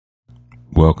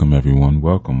Welcome, everyone.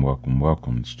 Welcome.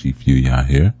 It's Chief Yuya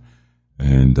here.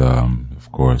 And, of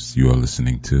course, you are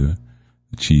listening to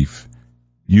the Chief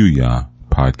Yuya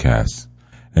podcast.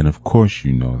 And, of course,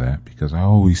 you know that because I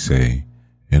always say,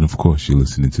 and, of course, you're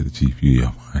listening to the Chief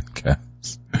Yuya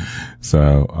podcast.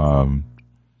 So,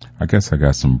 I guess I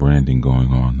got some branding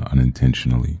going on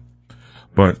unintentionally.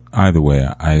 But either way,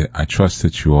 I trust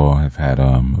that you all have had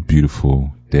a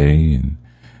beautiful day, and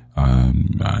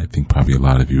I think probably a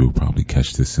lot of you will probably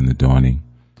catch this in the dawning,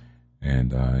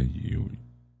 and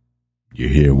you're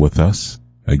here with us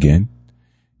again,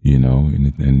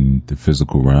 in the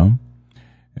physical realm,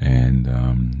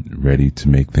 and ready to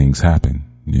make things happen,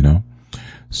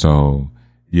 So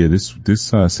yeah, this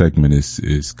segment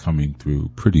is coming through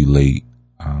pretty late.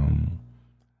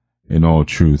 In all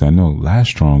truth, I know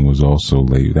Last Strong was also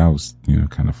late. That was,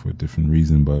 kind of for a different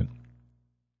reason, but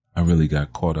I really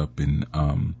got caught up in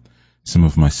some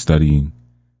of my studying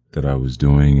that I was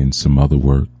doing and some other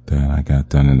work that I got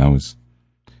done, and I was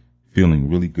feeling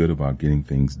really good about getting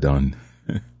things done.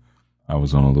 I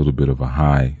was on a little bit of a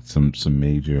high. Some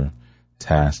major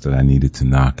tasks that I needed to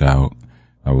knock out,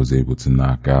 I was able to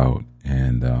knock out,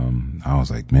 and I was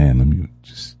like, man, let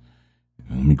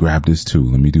me grab this too.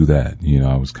 Let me do that.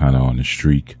 I was kind of on a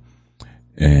streak.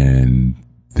 And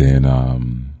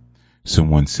then,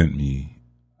 someone sent me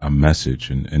a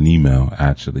message, an email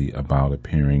actually, about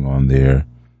appearing on their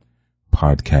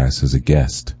podcast as a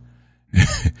guest.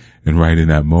 And right in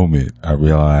that moment, I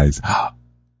realized, I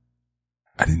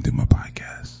didn't do my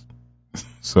podcast.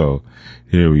 So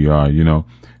here we are,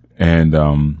 and,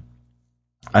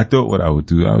 I thought what I would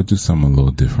do something a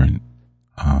little different.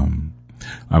 I'm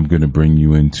going to bring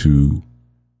you into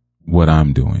what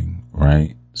I'm doing,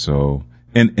 right? So,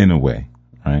 in a way,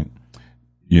 right?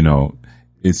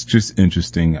 It's just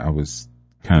interesting. I was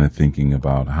kind of thinking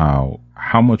about how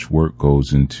much work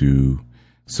goes into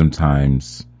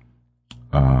sometimes,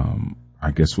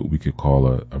 I guess what we could call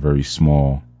a very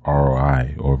small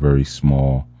ROI, or a very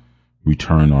small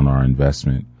return on our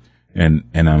investment. And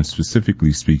I'm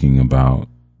specifically speaking about,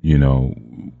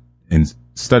 in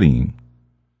studying.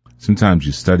 Sometimes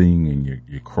you're studying and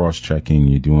you're cross-checking,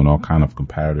 you're doing all kind of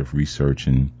comparative research,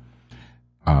 and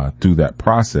through that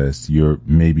process, you're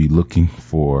maybe looking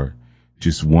for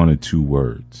just one or two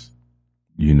words,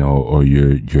 or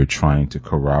you're trying to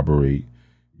corroborate,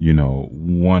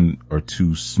 one or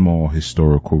two small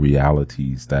historical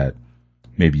realities that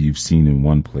maybe you've seen in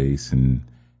one place and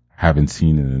haven't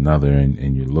seen in another,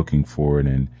 and you're looking for it,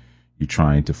 and you're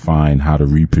trying to find how to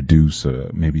reproduce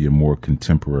maybe a more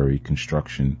contemporary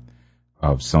construction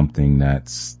of something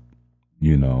that's,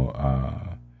 been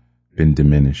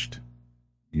diminished,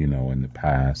 in the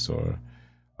past, or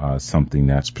something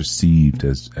that's perceived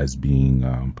as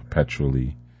being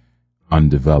perpetually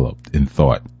undeveloped in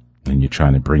thought, and you're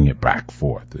trying to bring it back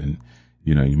forth. And,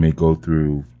 you may go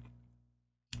through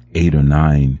 8 or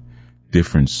 9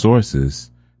 different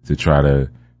sources to try to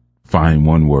find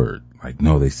one word. Like,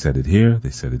 no, they said it here,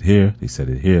 they said it here, they said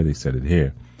it here, they said it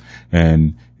here.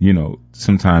 And,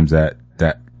 sometimes that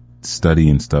study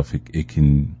and stuff, it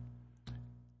can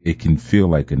feel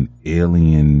like an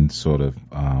alien sort of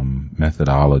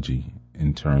methodology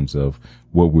in terms of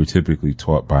what we're typically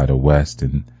taught by the West,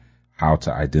 and how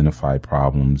to identify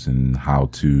problems and how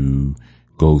to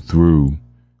go through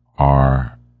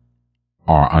our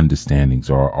understandings,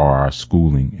 or our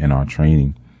schooling and our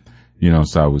training.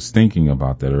 So I was thinking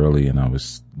about that early, and I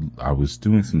was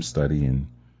doing some study, and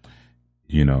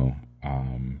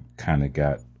kind of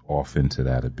got off into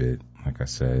that a bit, like I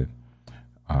said.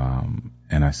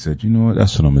 And I said, you know what,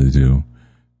 that's what I'm going to do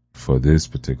for this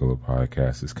particular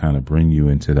podcast, is kind of bring you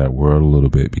into that world a little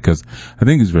bit, because I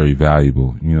think it's very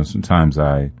valuable. Sometimes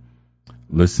I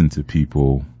listen to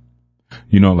people,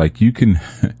 like you can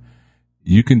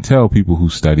tell people who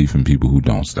study from people who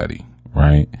don't study,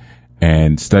 right?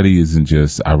 And study isn't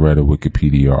just, I read a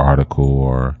Wikipedia article,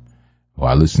 or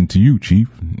I listened to you, Chief,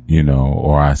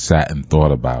 or I sat and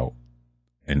thought about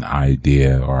an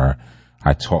idea, or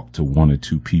I talked to 1 or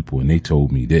 2 people and they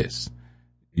told me this.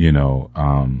 That's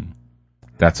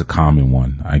a common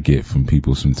one I get from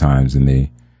people sometimes, and they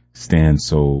stand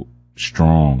so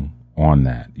strong on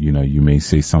that. You may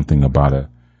say something about a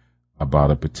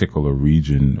particular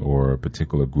region or a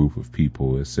particular group of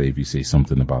people. Let's say if you say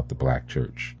something about the black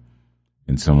church,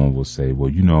 and someone will say,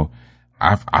 well,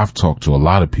 I've talked to a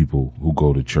lot of people who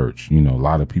go to church, a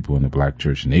lot of people in the black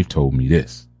church, and they've told me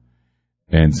this.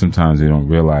 And sometimes they don't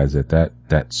realize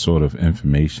that sort of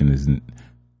information isn't,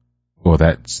 or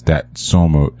that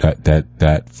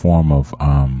form of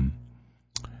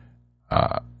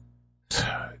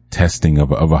testing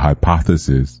of a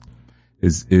hypothesis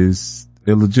is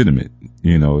illegitimate.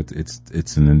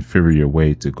 It's an inferior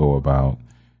way to go about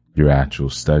your actual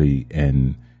study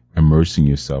and immersing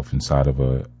yourself inside of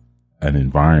an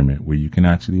environment where you can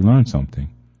actually learn something.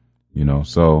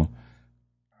 So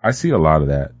I see a lot of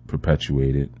that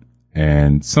perpetuated,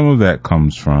 and some of that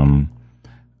comes from,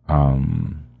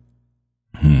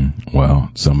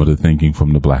 some of the thinking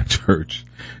from the black church.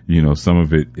 Some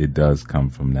of it does come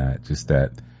from that, just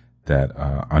that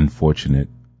unfortunate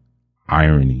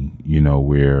irony,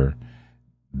 where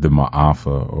the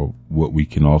Ma'afa, or what we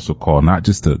can also call not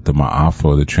just the Ma'afa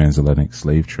or the transatlantic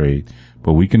slave trade,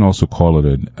 but we can also call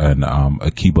it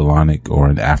a Kibalionic or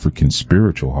an African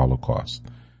spiritual Holocaust,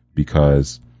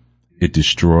 because it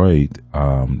destroyed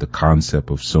the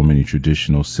concept of so many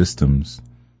traditional systems,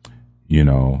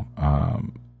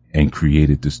 and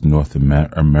created this North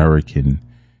American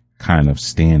kind of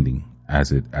standing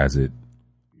as it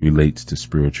relates to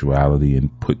spirituality,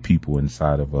 and put people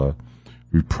inside of a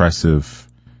repressive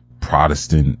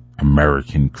Protestant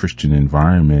American Christian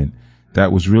environment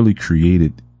that was really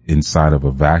created inside of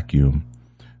a vacuum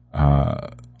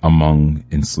among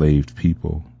enslaved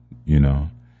people,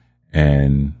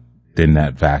 and then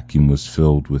that vacuum was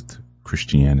filled with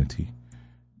Christianity,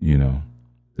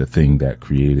 the thing that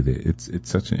created it. It's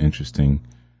such an interesting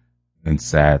and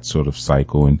sad sort of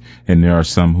cycle, and there are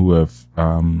some who have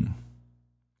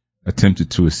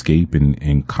attempted to escape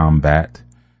and combat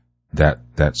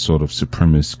that sort of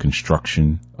supremacist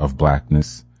construction of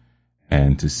blackness,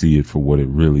 and to see it for what it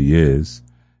really is.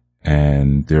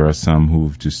 And there are some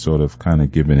who've just sort of kind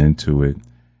of given into it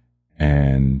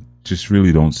and just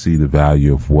really don't see the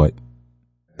value of what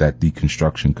that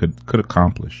deconstruction could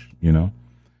accomplish,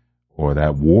 or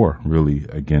that war really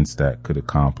against that could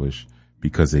accomplish,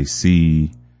 because they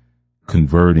see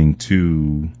converting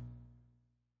to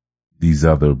these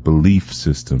other belief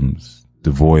systems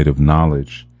devoid of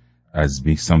knowledge as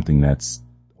being something that's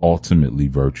ultimately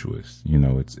virtuous.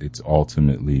 It's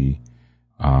ultimately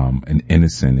an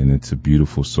innocent, and it's a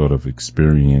beautiful sort of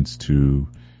experience to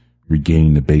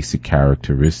regain the basic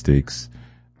characteristics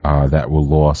that were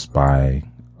lost by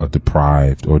a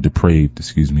depraved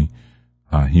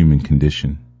human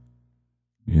condition.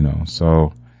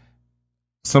 So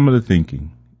some of the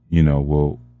thinking,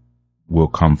 will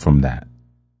come from that,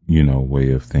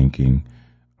 way of thinking,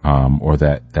 or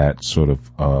that sort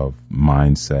of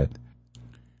mindset.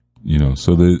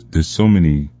 So there's so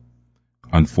many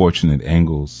unfortunate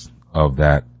angles of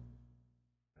that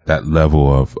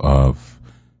level of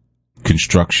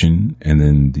construction, and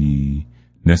then the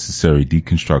necessary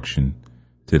deconstruction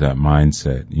to that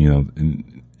mindset.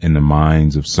 In the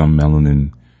minds of some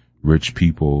melanin rich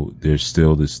people, there's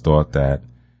still this thought that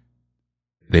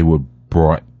they were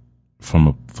brought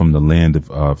from the land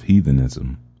of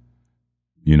heathenism,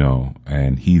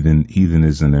 and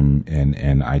heathenism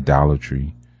and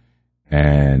idolatry,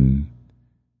 and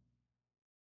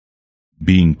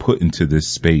being put into this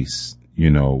space,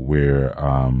 where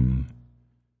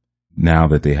now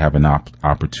that they have an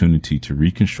opportunity to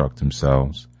reconstruct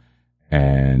themselves,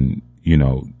 and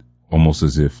almost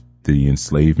as if the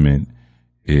enslavement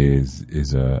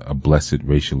is a blessed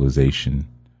racialization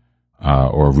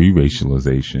or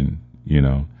re-racialization.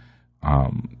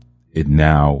 It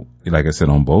now, like I said,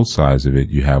 on both sides of it,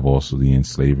 you have also the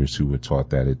enslavers who were taught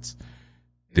that it's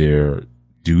their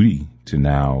duty to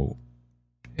now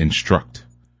instruct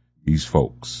these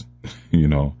folks,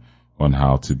 on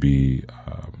how to be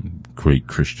great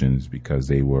Christians, because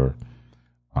they were,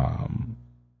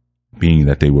 being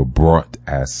that they were brought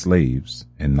as slaves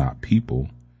and not people,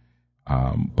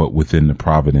 but within the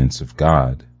providence of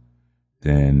God,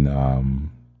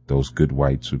 then those good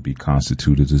whites would be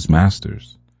constituted as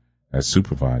masters, as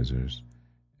supervisors,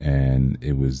 and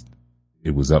it was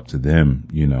up to them,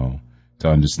 to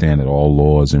understand that all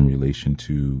laws in relation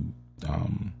to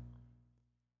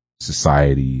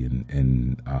society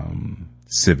and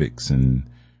civics and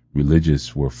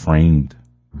religious were framed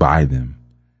by them,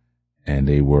 and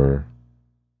they were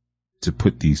to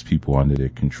put these people under their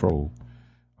control,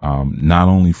 not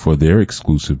only for their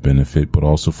exclusive benefit, but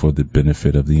also for the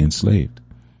benefit of the enslaved.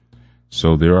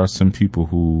 So there are some people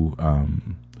who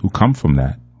come from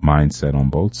that mindset on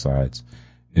both sides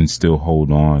and still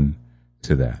hold on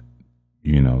to that.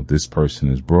 This person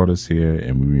has brought us here,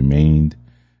 and we remained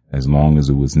as long as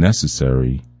it was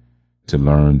necessary to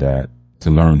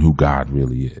learn who God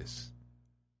really is.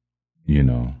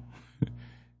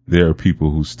 There are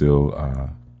people who still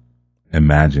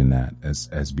imagine that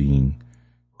as being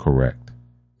correct.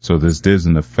 So there's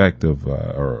an effect of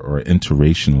or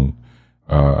interrelationship,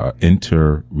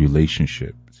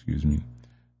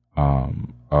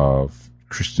 of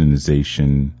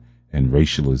Christianization and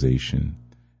racialization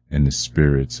in the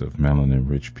spirits of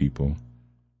melanin-rich people.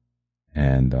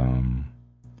 And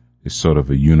it's sort of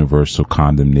a universal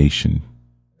condemnation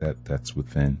that's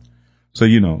within. So,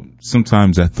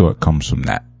 sometimes that thought comes from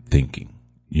that thinking,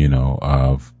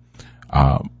 of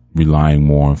relying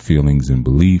more on feelings and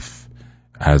belief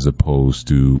as opposed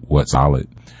to what's solid.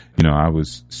 I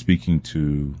was speaking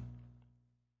to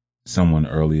someone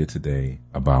earlier today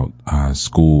about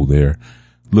school. They're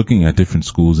looking at different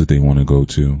schools that they want to go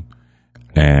to,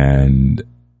 and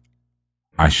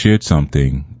I shared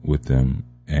something with them,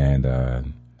 and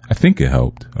I think it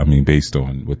helped. I mean, based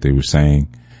on what they were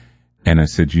saying. And I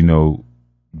said,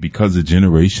 because the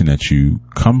generation that you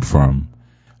come from,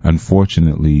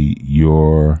 unfortunately,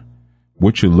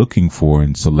 what you're looking for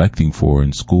and selecting for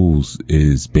in schools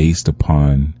is based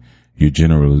upon your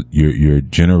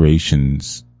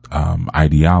generation's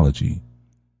ideology.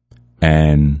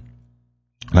 And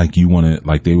like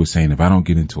they were saying, if I don't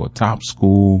get into a top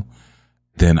school,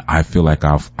 then I feel like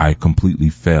I completely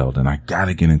failed, and I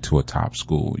gotta get into a top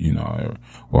school,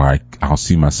 or I'll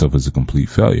see myself as a complete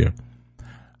failure.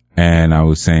 And I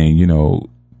was saying,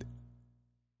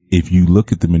 if you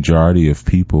look at the majority of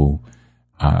people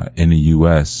in the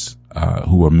U.S.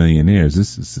 Who are millionaires,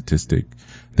 this is a statistic,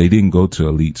 they didn't go to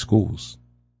elite schools.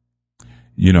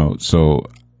 So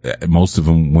most of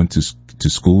them went to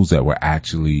schools that were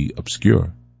actually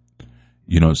obscure.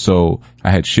 So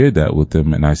I had shared that with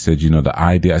them, and I said, the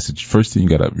idea, I said, first thing you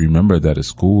got to remember that a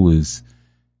school is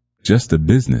just a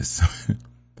business.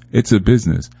 It's a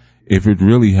business. If it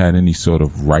really had any sort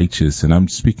of righteous, and I'm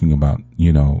speaking about,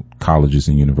 colleges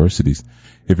and universities,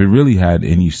 if it really had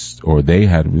they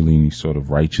had really any sort of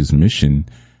righteous mission,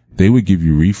 they would give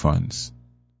you refunds.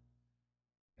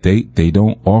 They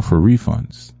don't offer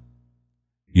refunds.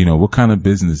 What kind of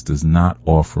business does not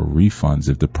offer refunds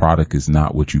if the product is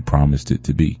not what you promised it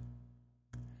to be?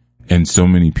 And so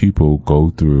many people go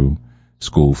through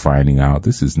school finding out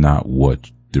this is not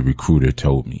what the recruiter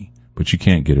told me, but you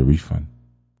can't get a refund.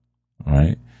 All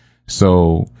right.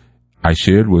 So I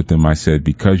shared with them, I said,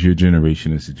 because your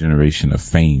generation is a generation of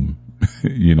fame,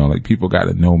 like people got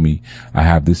to know me. I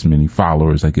have this many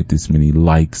followers. I get this many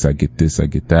likes. I get this. I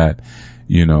get that.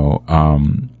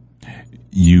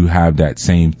 You have that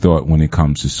same thought when it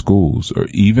comes to schools, or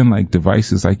even like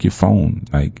devices like your phone.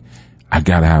 Like, I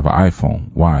got to have an iPhone.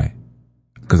 Why?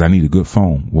 Because I need a good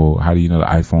phone. Well, how do you know the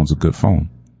iPhone's a good phone?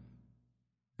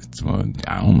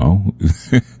 I don't know.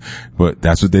 But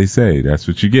that's what they say. That's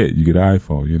what you get. You get an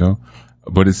iPhone,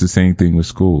 But it's the same thing with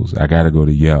schools. I got to go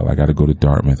to Yale. I got to go to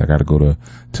Dartmouth. I got to go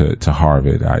to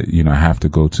Harvard. I have to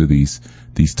go to these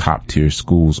top tier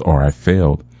schools, or I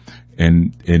failed.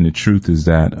 And the truth is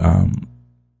that,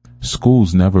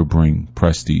 schools never bring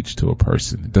prestige to a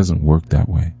person. It doesn't work that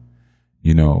way.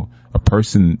 A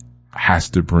person has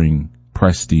to bring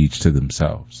prestige to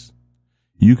themselves.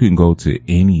 You can go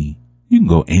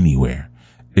anywhere.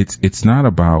 It's not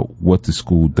about what the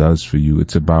school does for you.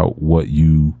 It's about what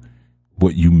you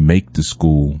make the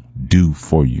school do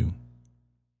for you.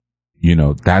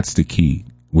 That's the key.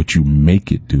 What you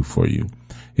make it do for you.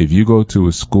 If you go to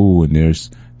a school and there's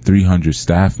 300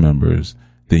 staff members,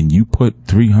 then you put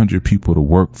 300 people to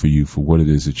work for you for what it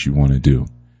is that you want to do.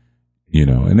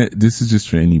 And this is just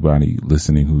for anybody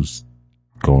listening who's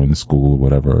going to school or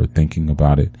whatever, or thinking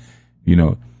about it.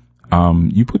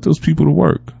 You put those people to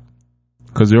work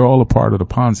because they're all a part of the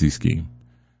Ponzi scheme.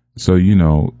 So,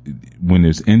 when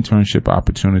there's internship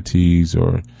opportunities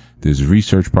or there's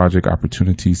research project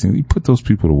opportunities, and you put those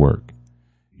people to work,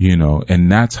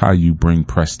 and that's how you bring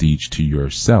prestige to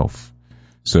yourself.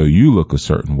 So you look a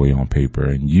certain way on paper,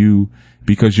 and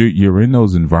because you're in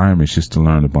those environments just to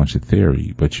learn a bunch of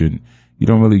theory, but you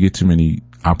don't really get too many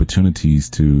opportunities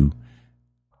to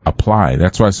apply.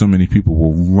 That's why so many people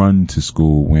will run to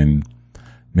school when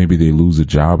maybe they lose a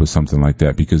job or something like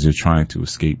that, because they're trying to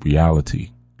escape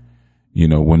reality.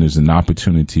 When there's an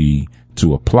opportunity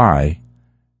to apply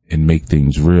and make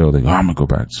things real, they go, I'm going to go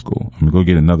back to school. I'm going to go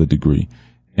get another degree.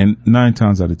 And 9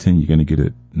 times out of 10, you're going to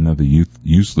get another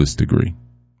useless degree.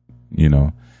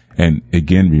 And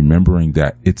again, remembering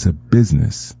that it's a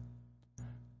business.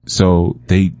 So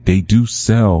they do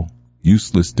sell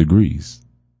useless degrees.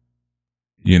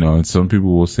 And some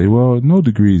people will say, well, no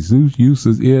degrees,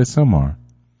 useless. Yeah, some are.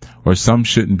 Or some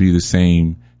shouldn't be the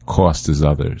same cost as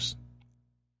others.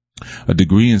 A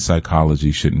degree in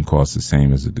psychology shouldn't cost the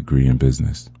same as a degree in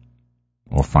business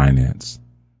or finance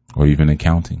or even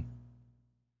accounting.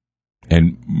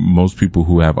 And most people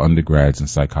who have undergrads in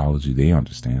psychology, they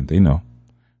understand. They know.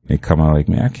 They come out like,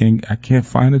 man, I can't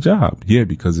find a job. Yeah,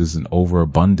 because there's an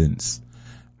overabundance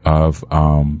of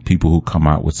people who come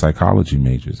out with psychology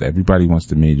majors. Everybody wants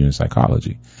to major in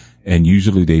psychology, and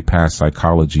usually they pass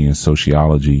psychology and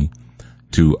sociology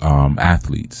to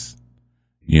athletes.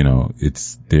 You know,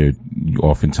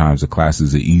 oftentimes the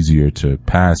classes are easier to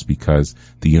pass because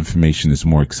the information is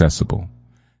more accessible.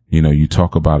 You know, you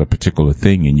talk about a particular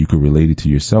thing and you can relate it to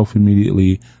yourself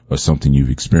immediately, or something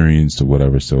you've experienced or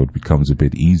whatever. So it becomes a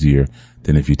bit easier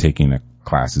than if you're taking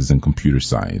classes in computer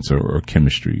science or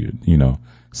chemistry, you know,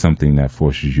 something that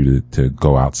forces you to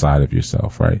go outside of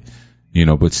yourself, right? You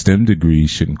know, but STEM degrees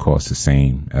shouldn't cost the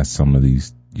same as some of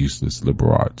these useless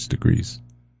liberal arts degrees.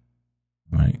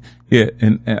 Right. Yeah.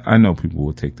 And I know people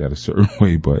will take that a certain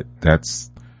way, but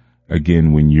that's,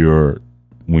 again, when you're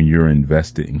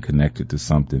invested and connected to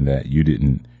something that you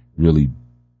didn't really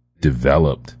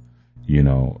develop, you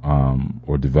know,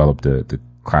 or develop the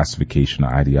classification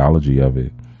or ideology of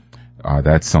it,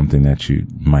 that's something that you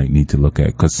might need to look at,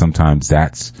 because sometimes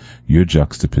that's your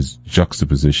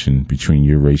juxtaposition between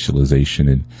your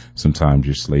racialization and sometimes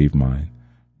your slave mind,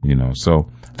 you know. So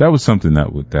that was something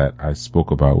that I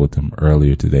spoke about with them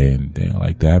earlier today, and they're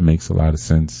like, that makes a lot of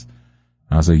sense.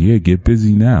 I was like, yeah, get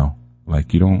busy now.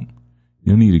 Like, you don't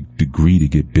need a degree to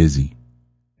get busy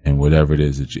and whatever it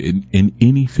is that in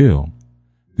any field.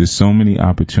 There's so many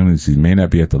opportunities. It may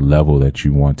not be at the level that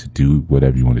you want to do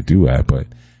whatever you want to do at, but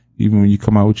even when you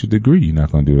come out with your degree, you're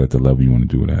not going to do it at the level you want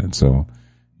to do it at. And so,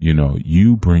 you know,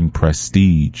 you bring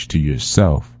prestige to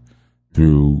yourself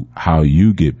through how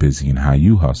you get busy and how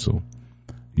you hustle.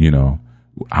 You know,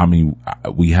 I mean,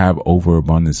 we have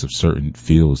overabundance of certain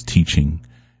fields, teaching,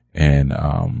 and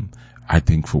I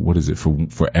think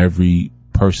for every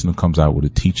person who comes out with a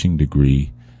teaching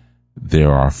degree,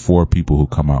 there are 4 people who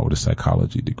come out with a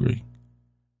psychology degree.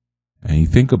 And you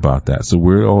think about that. So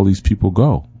where do all these people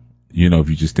go? You know, if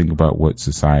you just think about what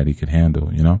society can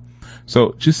handle, you know.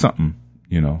 So just something,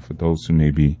 you know, for those who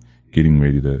may be getting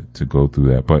ready to go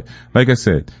through that. But like I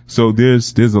said, so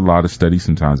there's a lot of study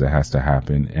sometimes that has to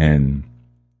happen. And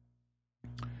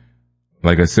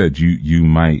like I said, you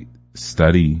might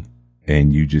study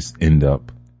and you just end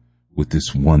up with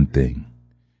this one thing.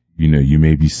 You know, you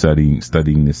may be studying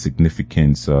the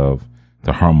significance of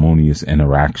the harmonious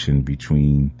interaction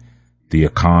between the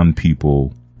Akan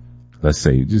people. Let's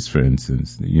say, just for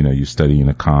instance, you know, you're studying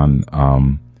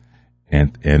Akan,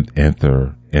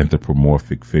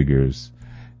 anthropomorphic figures,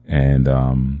 and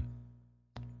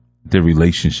the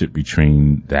relationship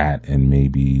between that and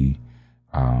maybe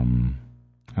I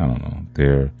don't know,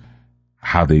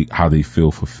 how they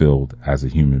feel fulfilled as a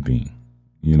human being,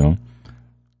 you know.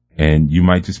 And you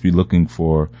might just be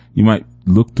you might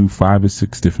look through 5 or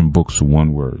 6 different books for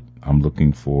one word. I'm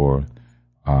looking for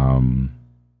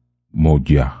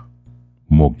Mogya.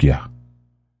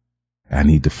 I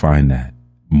need to find that.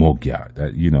 Mogya.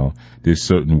 That, you know, there's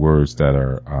certain words that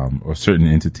are, or certain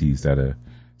entities that are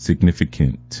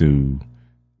significant to,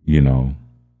 you know,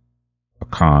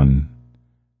 Akan,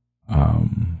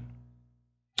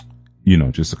 you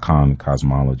know, just Akan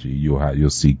cosmology. You'll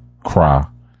see Kra,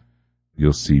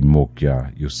 you'll see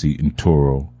Mogya, you'll see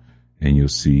Ntoro, and you'll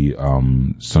see,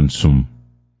 Sunsum,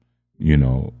 you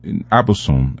know, in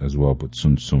Abosum as well, but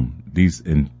Sunsum. These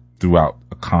throughout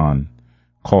Akan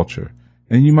culture.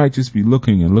 And you might just be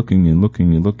looking and looking and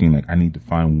looking and looking, like, I need to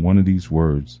find one of these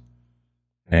words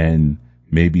and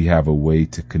maybe have a way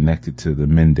to connect it to the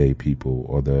Mende people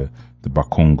or the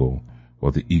Bakongo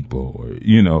or the Igbo, or,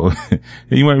 you know, and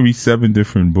you might read 7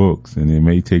 different books and it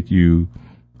may take you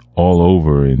all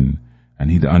over, and I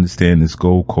need to understand this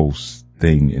Gold Coast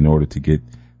thing in order to get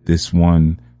this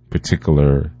one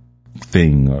particular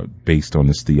thing based on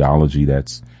this theology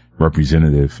that's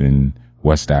representative in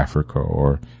West Africa,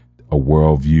 or a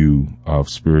worldview of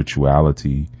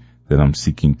spirituality that I'm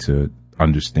seeking to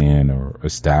understand or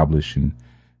establish, and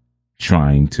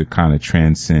trying to kind of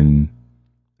transcend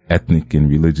ethnic and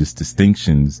religious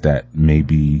distinctions that may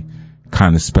be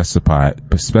kind of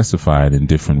specified in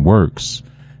different works,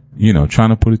 you know, trying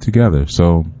to put it together.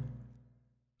 So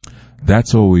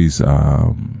that's always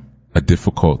a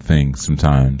difficult thing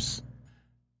sometimes,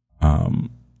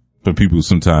 for people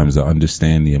sometimes to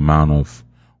understand the amount of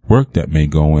work that may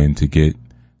go in to get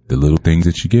the little things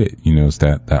that you get. You know, it's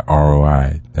that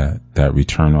ROI, that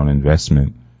return on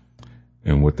investment,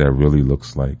 and what that really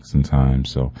looks like sometimes.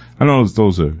 So I know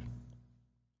those are,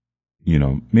 you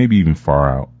know, maybe even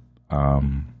far out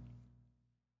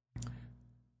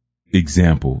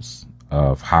examples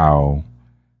of how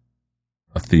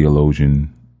a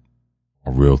theologian,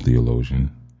 a real theologian,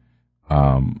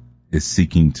 is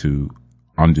seeking to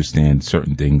understand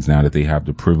certain things now that they have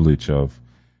the privilege of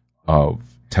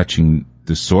touching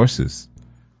the sources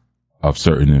of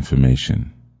certain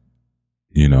information.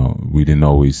 You know, we didn't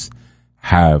always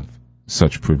have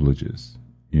such privileges,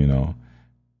 you know.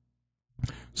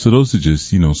 So those are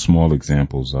just, you know, small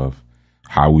examples of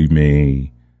how we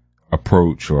may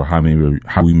approach or how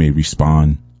we may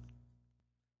respond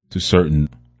to certain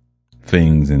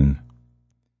things, and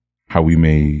how we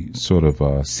may sort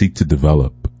of seek to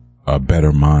develop a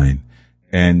better mind.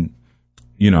 And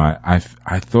you know, I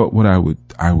thought what I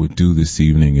would do this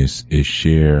evening is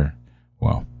share,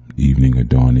 well, evening or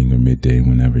dawning or midday,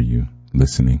 whenever you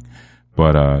listening,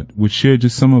 but would share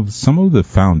just some of the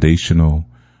foundational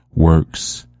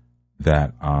works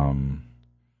that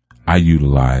I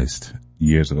utilized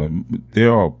years ago.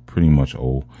 They're all pretty much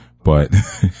old, but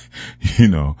you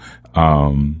know,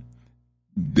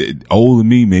 old to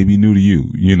me, maybe new to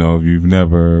you. You know, if you've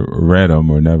never read them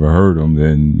or never heard them,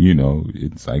 then, you know,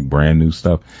 it's like brand new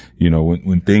stuff. You know,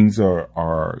 when things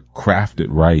are crafted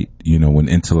right, you know, when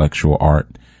intellectual art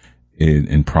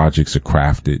and projects are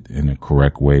crafted in a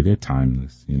correct way, they're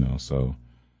timeless, you know. So,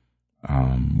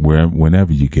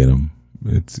 whenever you get them,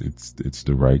 it's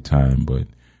the right time. But,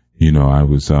 you know, I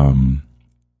was,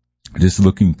 just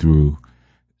looking through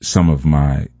some of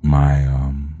my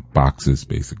boxes,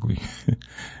 basically.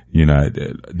 You know,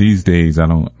 these days I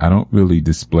don't really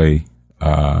display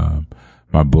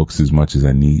my books as much as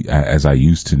I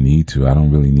used to need to. I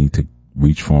don't really need to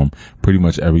reach for them. Pretty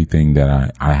much everything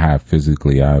that I have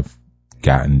physically, I've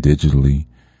gotten digitally.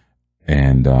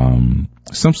 And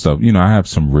some stuff, you know, I have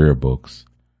some rare books,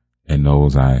 and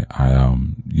those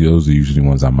those are usually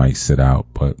ones I might sit out,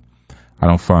 but I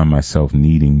don't find myself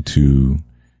needing to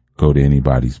go to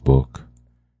anybody's book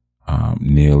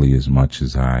nearly as much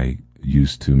as I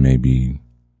used to maybe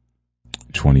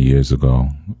 20 years ago,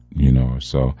 you know.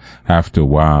 So after a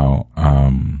while,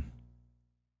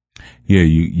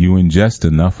 you ingest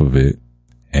enough of it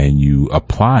and you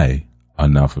apply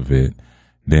enough of it,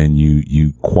 then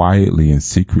you quietly and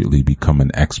secretly become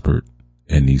an expert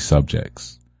in these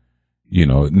subjects. You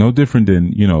know, no different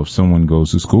than, you know, if someone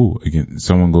goes to school. Again,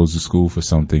 someone goes to school for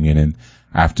something, and then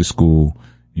after school,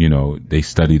 you know, they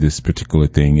study this particular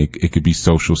thing. It could be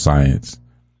social science.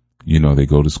 You know, they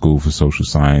go to school for social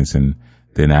science, and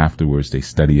then afterwards they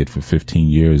study it for 15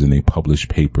 years and they publish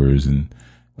papers and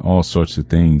all sorts of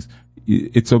things.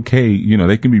 It's okay. You know,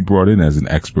 they can be brought in as an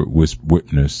expert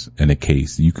witness in a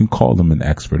case. You can call them an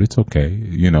expert. It's okay.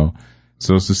 You know,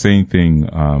 so it's the same thing,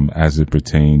 as it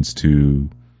pertains to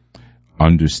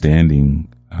understanding,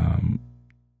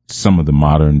 some of the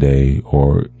modern day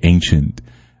or ancient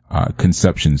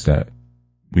conceptions that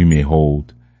we may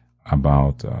hold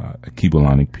about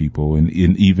Kibulanic people, and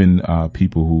even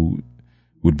people who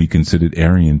would be considered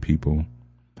Aryan people,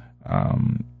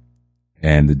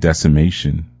 and the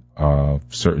decimation of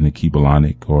certain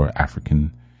Kibulanic or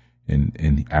African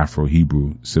and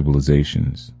Afro-Hebrew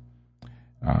civilizations.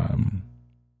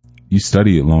 You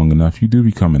study it long enough, you do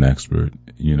become an expert.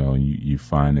 You know, you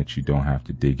find that you don't have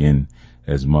to dig in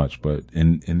as much. But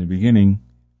in the beginning,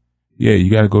 yeah,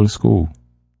 you got to go to school.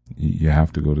 You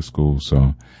have to go to school.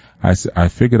 So I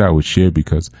figured I would share,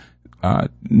 because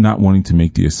not wanting to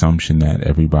make the assumption that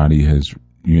everybody has,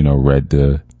 you know, read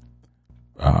the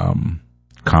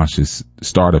Conscious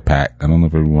Starter Pack. I don't know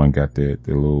if everyone got their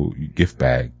little gift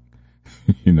bag,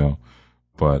 you know,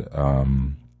 but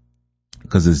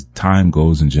because as time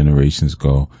goes and generations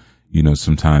go, you know,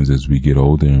 sometimes as we get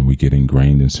older and we get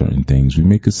ingrained in certain things, we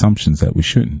make assumptions that we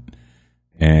shouldn't.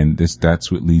 And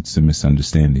that's what leads to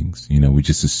misunderstandings. You know, we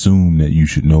just assume that you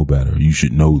should know better. You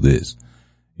should know this,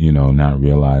 you know, not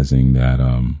realizing that,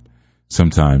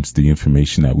 sometimes the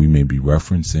information that we may be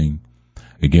referencing,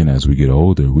 again, as we get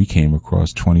older, we came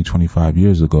across 20, 25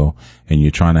 years ago, and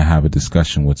you're trying to have a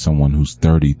discussion with someone who's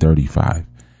 30, 35,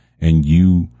 and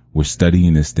you were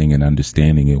studying this thing and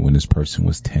understanding it when this person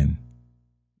was 10,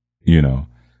 you know.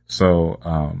 So,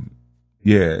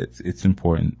 yeah, it's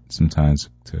important sometimes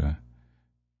to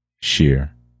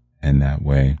share in that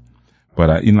way.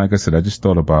 But you know, like I said, I just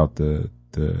thought about the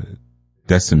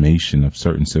decimation of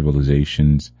certain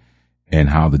civilizations, and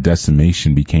how the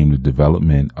decimation became the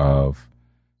development of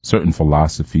certain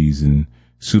philosophies and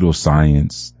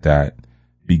pseudoscience that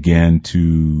began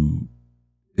to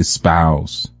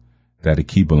espouse that the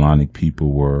Kibulanic people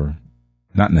were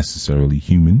not necessarily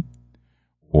human,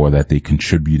 or that they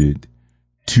contributed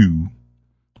to,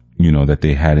 you know, that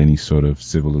they had any sort of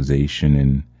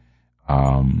civilization,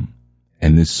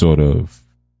 and this sort of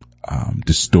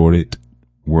distorted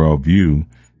worldview.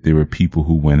 There were people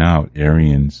who went out,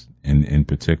 Aryans in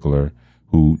particular,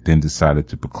 who then decided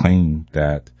to proclaim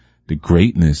that the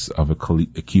greatness of a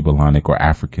Kibulanic or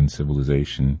African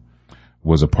civilization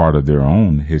was a part of their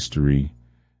own history,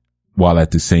 while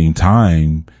at the same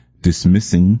time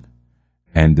dismissing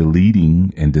and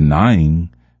deleting and denying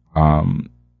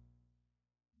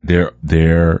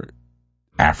their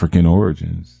African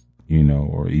origins,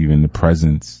 or even the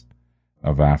presence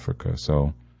of Africa.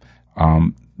 So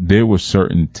there were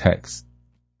certain texts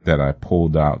that I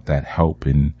pulled out that help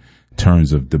in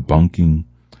terms of debunking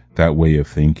that way of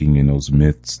thinking and those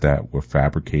myths that were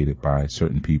fabricated by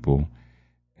certain people,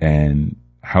 and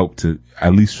help to,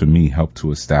 at least for me, help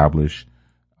to establish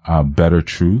better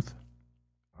truth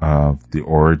of the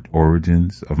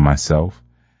origins of myself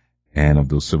and of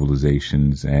those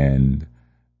civilizations, and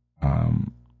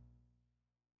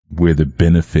where the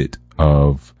benefit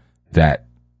of that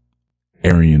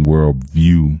Aryan world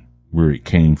view, where it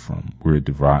came from, where it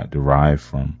derived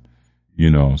from,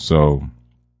 So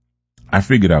I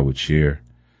figured I would share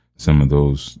some of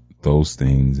those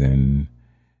things, and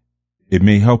it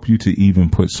may help you to even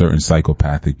put certain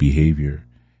psychopathic behavior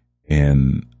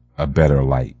in a better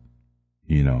light,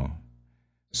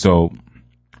 So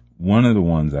one of the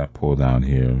ones I pulled out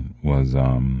here was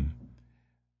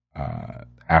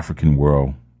African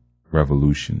World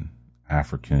Revolution,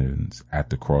 Africans at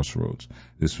the Crossroads.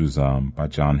 This was by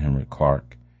John Henrik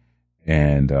Clarke,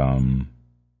 and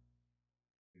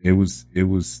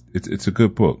it's a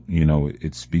good book.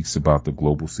 It speaks about the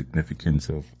global significance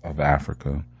of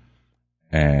Africa,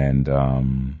 and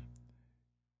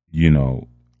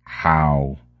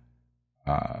how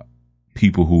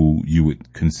people who you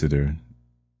would consider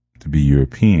to be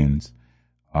Europeans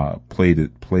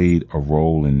played a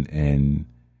role in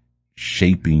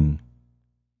shaping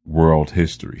world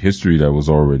history that was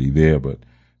already there, but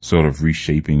sort of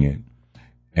reshaping it.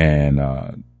 And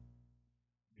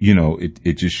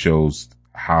it just shows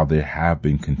how there have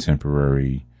been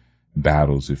contemporary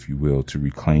battles, if you will, to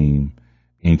reclaim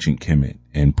ancient Kemet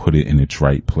and put it in its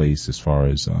right place as far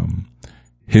as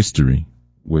history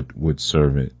would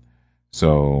serve it.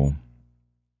 So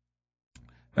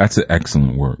that's an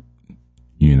excellent work.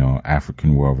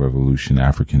 African World Revolution,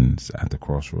 Africans at the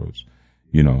Crossroads,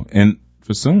 and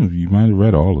for some of you might have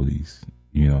read all of these,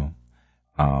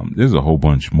 there's a whole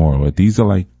bunch more, but these are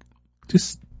like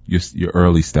just your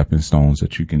early stepping stones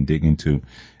that you can dig into.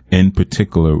 In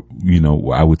particular,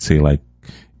 I would say, like,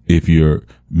 if you're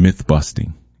myth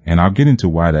busting, and I'll get into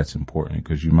why that's important,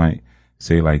 because you might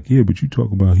say, like, yeah, but you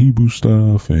talk about Hebrew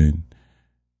stuff and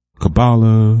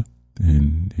Kabbalah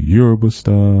and the Yoruba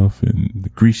stuff and the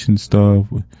Grecian stuff,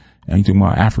 and you talk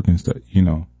about African stuff,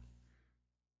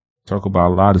 talk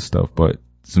about a lot of stuff, but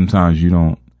sometimes you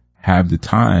don't have the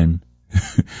time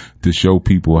to show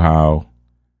people how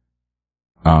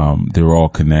they're all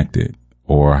connected,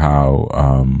 or how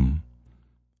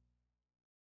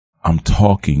I'm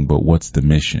talking, but what's the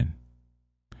mission?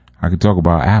 I could talk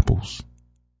about apples,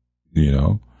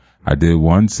 I did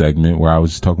one segment where I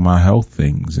was just talking about health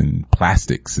things and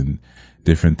plastics and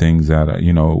different things that,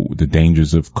 the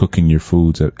dangers of cooking your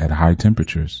foods at high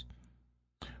temperatures.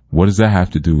 What does that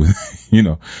have to do with,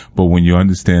 but when you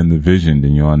understand the vision,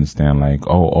 then you understand, like,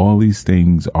 oh, all these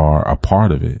things are a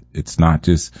part of it. It's not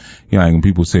just, like when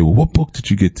people say, well, what book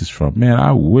did you get this from? Man,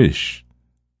 I wish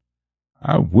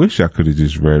I could have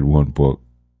just read one book.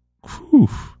 Whew.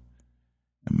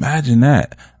 Imagine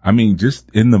that. I mean, just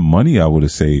in the money I would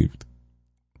have saved,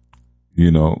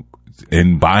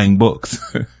 in buying books.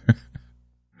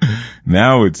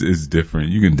 Now it's different.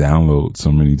 You can download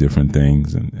so many different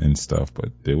things and stuff,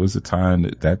 but there was a time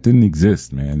that didn't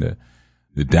exist, man.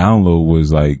 The download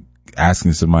was like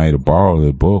asking somebody to borrow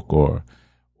the book or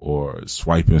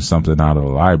swiping something out of the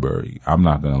library. I'm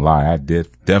not going to lie. I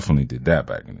definitely did that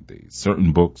back in the day.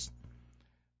 Certain books,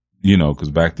 cause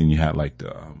back then you had like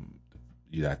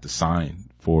you had to sign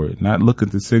for it, not look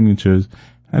at the signatures.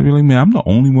 I'd be like, man, I'm the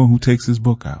only one who takes this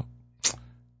book out.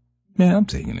 Man, I'm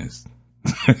taking this.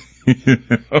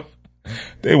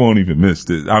 They won't even miss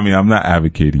it. I mean, I'm not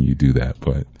advocating you do that,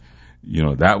 but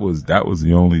that was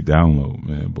the only download,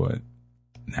 man. But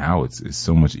now it's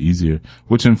so much easier,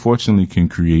 which unfortunately can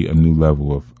create a new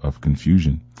level of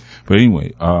confusion. But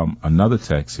anyway, another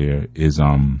text here is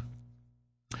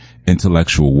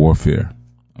Intellectual Warfare.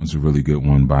 It was a really good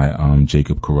one by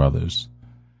Jacob Carruthers.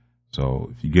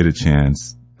 So if you get a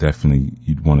chance, definitely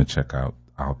you'd want to check out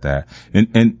that.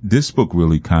 And this book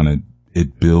really kind of,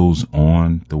 it builds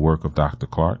on the work of Dr.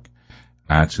 Clarke,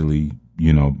 actually,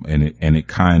 and it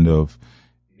kind of,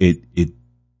 it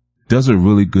does a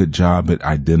really good job at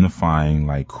identifying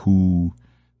like who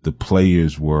the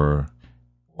players were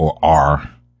or are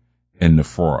in the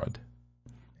fraud.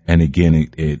 And again,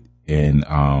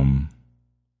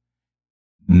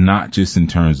 not just in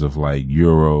terms of like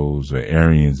Euros or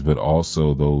Aryans, but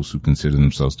also those who consider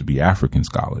themselves to be African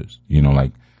scholars,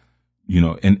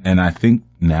 and I think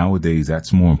nowadays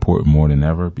that's more important more than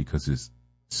ever because there's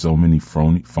so many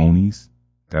phonies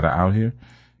that are out here,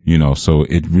 so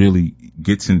it really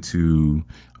gets into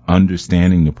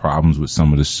understanding the problems with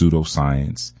some of the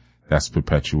pseudoscience that's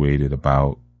perpetuated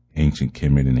about ancient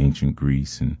Kemet and ancient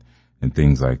Greece and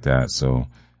things like that. So,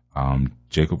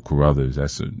 Jacob Carruthers,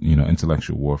 that's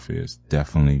intellectual warfare is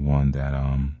definitely one that,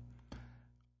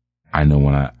 I know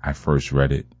when I first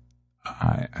read it,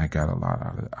 I got a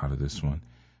lot out of this one.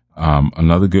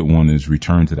 Another good one is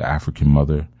Return to the African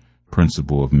Mother,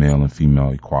 Principle of Male and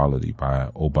Female Equality by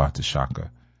Obata Shaka.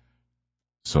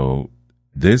 So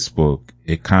this book,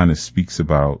 it kind of speaks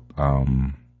about,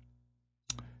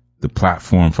 the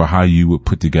platform for how you would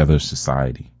put together a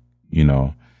society,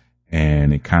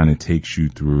 and it kind of takes you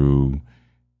through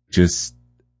just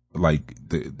like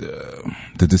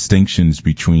the distinctions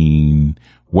between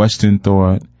Western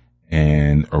thought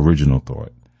and original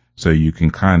thought. So you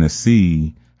can kind of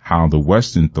see how the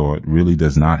Western thought really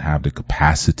does not have the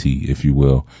capacity, if you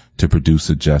will, to produce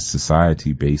a just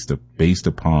society based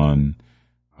upon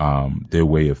their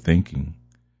way of thinking,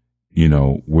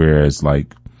 whereas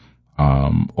like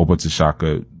Obata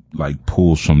Shaka like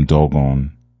pulls from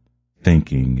Dogon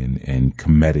thinking and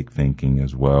Kemetic thinking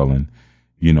as well. And,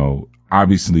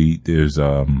 obviously there's,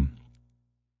 well,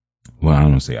 I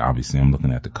don't want to say obviously, I'm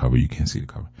looking at the cover. You can't see the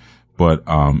cover, but,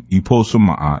 he pulls from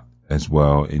Ma'at as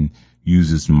well and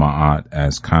uses Ma'at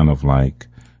as kind of like,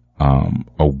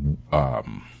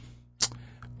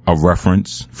 a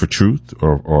reference for truth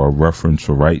or a reference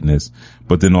for rightness,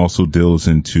 but then also deals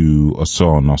into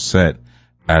Asar Noset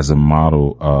as a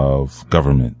model of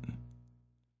government,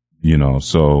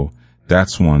 so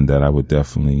that's one that I would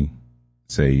definitely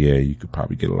say, yeah, you could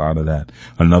probably get a lot of that.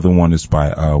 Another one is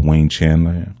by, Wayne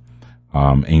Chandler,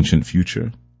 Ancient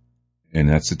Future. And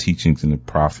that's the teachings in the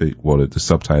prophet, well, the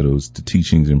subtitles, the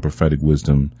teachings and prophetic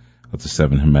wisdom of the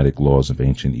 7 Hermetic laws of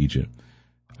ancient Egypt.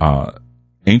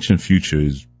 Ancient Future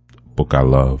is a book I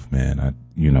love, man.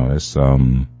 That's,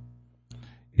 Wayne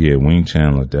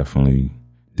Chandler definitely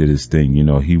did his thing.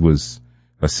 He was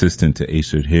assistant to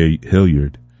Asa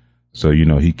Hilliard. So,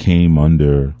 he came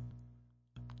under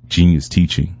genius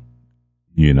teaching,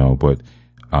 but,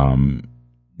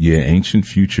 Ancient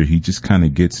Future, he just kind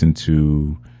of gets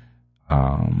into,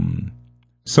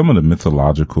 some of the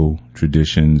mythological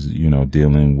traditions,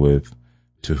 dealing with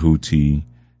Tahuti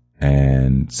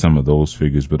and some of those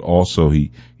figures, but also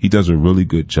he does a really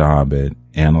good job at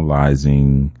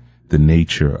analyzing the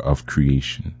nature of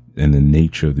creation and the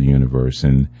nature of the universe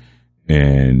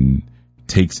and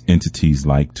takes entities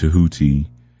like Tahuti,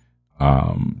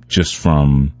 just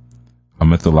from a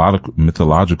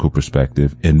mythological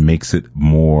perspective and makes it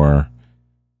more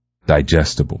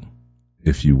digestible,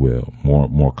 if you will,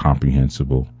 more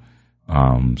comprehensible.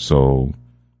 So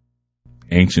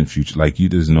Ancient Future, like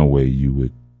there's no way you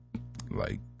would,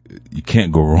 you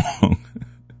can't go wrong.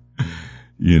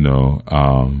 You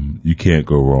can't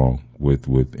go wrong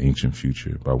with Ancient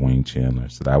Future by Wayne Chandler.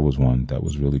 So that was one that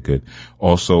was really good.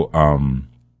 Also,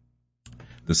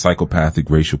 The Psychopathic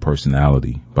Racial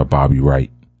Personality by Bobby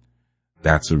Wright.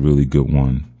 That's a really good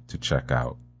one to check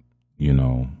out.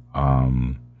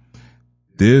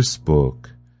 This book,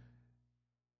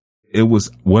 it was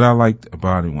what I liked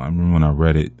about it. I remember when I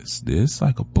read it, it's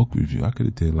like a book review. I could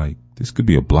have did this could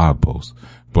be a blog post,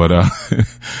 but,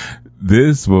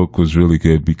 this book was really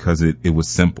good because it was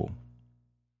simple.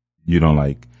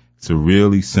 It's a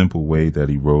really simple way that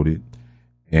he wrote it.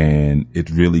 And it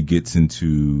really gets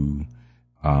into,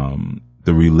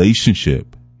 the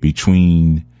relationship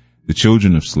between the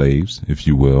children of slaves, if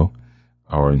you will,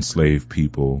 or enslaved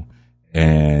people,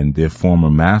 and their former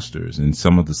masters, and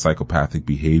some of the psychopathic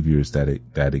behaviors that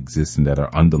exist and that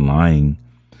are underlying,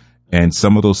 and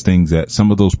some of those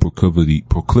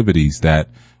proclivities that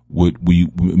we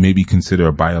maybe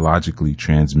consider biologically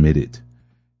transmitted,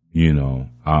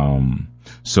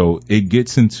 so it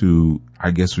gets into,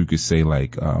 I guess we could say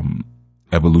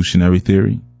evolutionary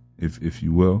theory, if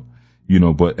you will,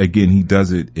 but again, he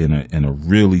does it in a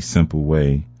really simple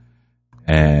way.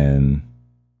 And,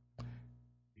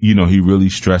 he really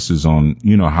stresses on,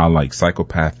 how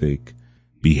psychopathic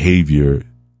behavior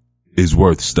is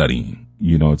worth studying.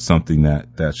 It's something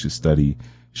that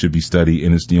should be studied.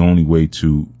 And it's the only way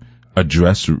to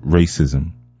address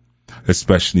racism,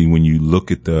 especially when you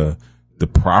look at the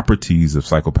properties of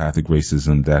psychopathic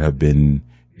racism that have been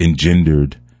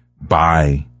engendered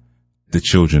by the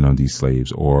children of these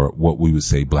slaves, or what we would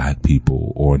say black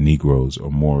people or Negroes or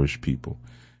Moorish people,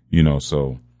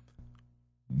 so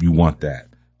you want that.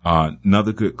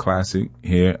 Another good classic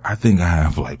here. I think I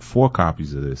have 4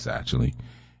 copies of this actually,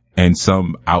 and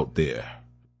some out there,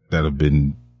 that have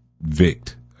been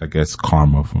viced, I guess,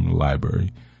 karma from the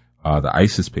library. The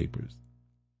ISIS Papers,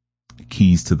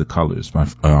 Keys to the Colors.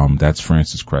 That's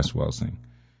Frances Cress Welsing.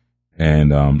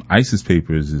 And ISIS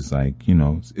Papers is like, you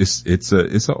know, it's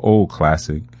an old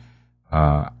classic.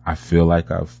 I feel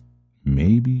like I've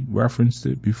maybe referenced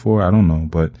it before. I don't know,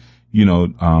 but you know,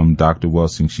 Dr.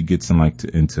 Welsing, she gets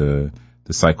into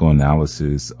the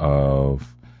psychoanalysis of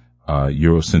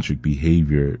Eurocentric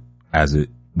behavior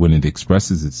when it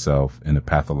expresses itself in a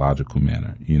pathological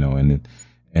manner, you know,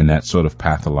 and that sort of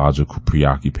pathological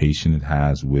preoccupation it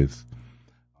has with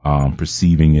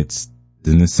perceiving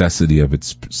the necessity of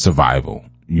its survival,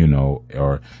 you know,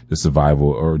 or the survival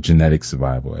or genetic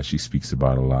survival, as she speaks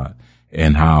about a lot,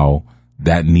 and how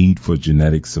that need for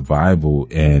genetic survival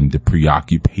and the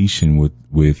preoccupation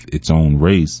with its own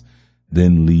race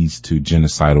then leads to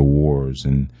genocidal wars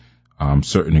and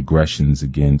certain aggressions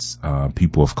against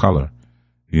people of color,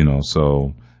 you know.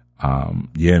 So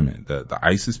yeah, man, the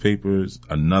ISIS Papers,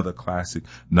 another classic.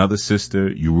 Another sister,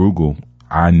 Urugu.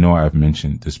 I know I've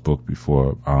mentioned this book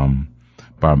before,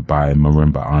 by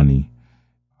Marimba Ani.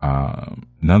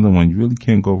 Another one, you really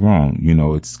can't go wrong. You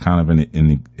know, it's kind of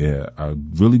a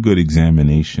really good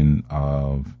examination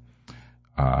of,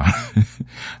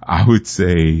 I would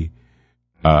say,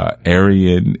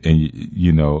 Aryan, and,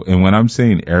 you know, and when I'm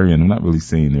saying Aryan, I'm not really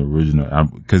saying the original,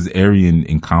 because Aryan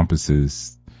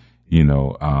encompasses, you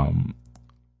know,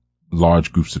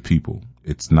 large groups of people.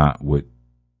 It's not what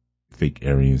fake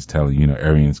Aryans tell you. You know,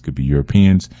 Aryans could be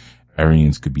Europeans,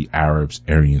 Aryans could be Arabs,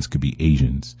 Aryans could be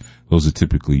Asians. Those are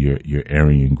typically your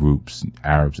Aryan groups,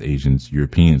 Arabs, Asians,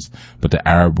 Europeans. But the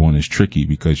Arab one is tricky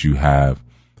because you have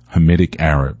Hamitic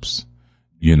Arabs,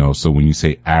 you know, so when you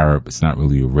say Arab, it's not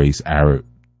really a race. Arab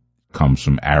comes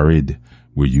from arid,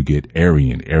 where you get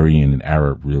Aryan. Aryan and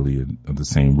Arab really are the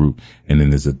same root. And then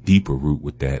there's a deeper root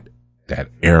with that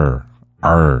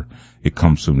it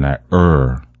comes from that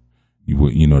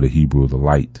you know, the Hebrew of the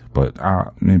light, but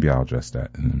maybe I'll address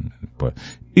that. But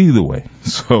either way,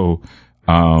 so,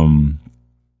 yeah,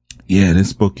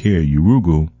 this book here,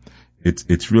 Urugu,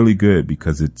 it's really good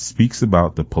because it speaks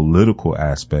about the political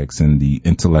aspects and the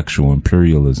intellectual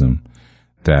imperialism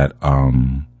that,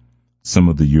 some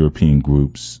of the European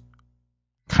groups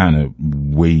kind of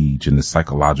wage, and the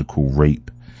psychological rape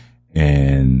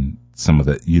and some of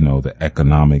the, you know, the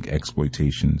economic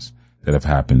exploitations that have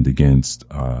happened against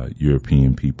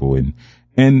European people,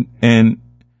 and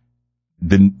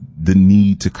the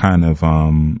need to kind of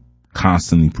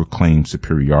constantly proclaim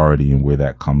superiority and where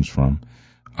that comes from.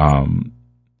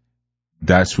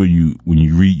 That's where when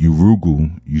you read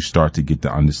Urugu, you start to get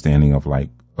the understanding of like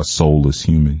a soulless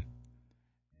human,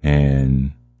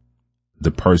 and the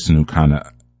person who kind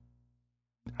of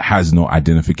has no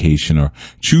identification or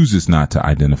chooses not to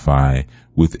identify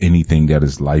with anything that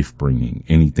is life bringing,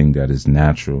 anything that is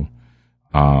natural.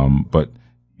 But,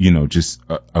 you know, just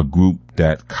a group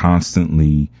that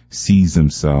constantly sees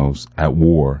themselves at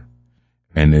war,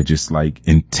 and they're just like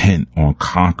intent on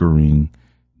conquering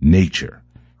nature,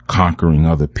 conquering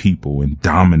other people, and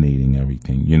dominating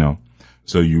everything, you know.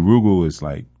 So Urugu is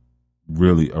like a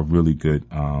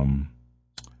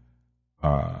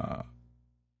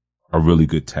really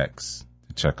good text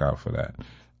to check out for that.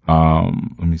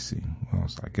 Let me see what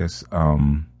else. I guess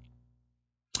yeah,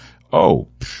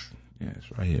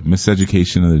 it's right here.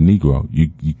 Miseducation of the Negro.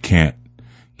 You can't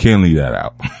leave that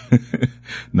out.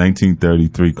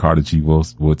 1933, Carter G.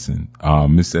 Woodson.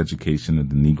 Miseducation of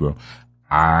the Negro.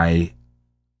 I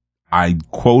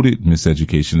quoted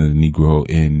Miseducation of the Negro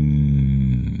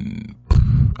in,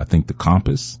 I think, The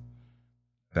Compass,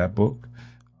 that book.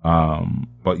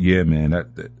 But yeah, man,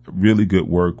 that really good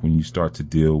work when you start to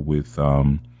deal with,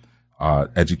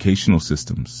 educational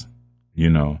systems, you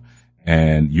know,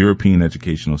 and European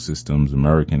educational systems,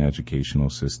 American educational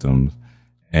systems,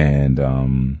 and,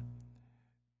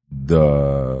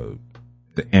 the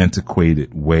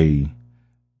antiquated way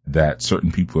that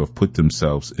certain people have put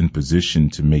themselves in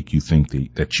position to make you think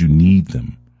that you need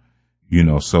them, you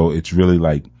know. So it's really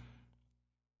like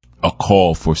a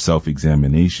call for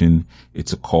self-examination.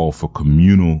 It's a call for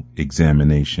communal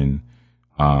examination,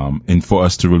 and for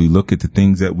us to really look at the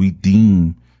things that we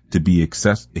deem to be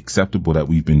acceptable, that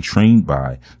we've been trained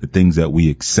by, the things that we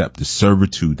accept, the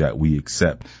servitude that we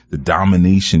accept, the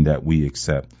domination that we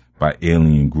accept by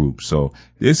alien groups. So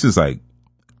this is like,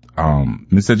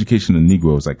 Miseducation of the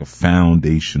Negro is like a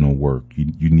foundational work.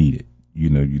 You need it, you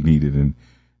know, you need it. And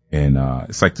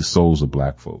it's like the souls of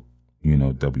black folk, you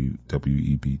know,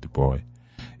 W.E.B. Du Bois.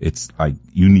 It's like,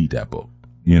 you need that book,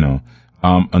 you know.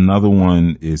 Another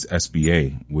one is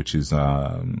SBA, which is,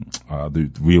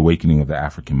 the Reawakening of the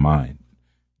African Mind.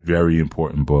 Very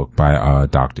important book by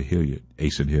Dr. Hilliard,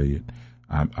 Asa Hilliard.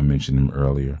 I mentioned him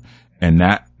earlier. And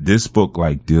this book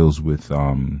like deals with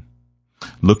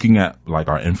looking at like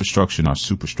our infrastructure and our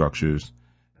superstructures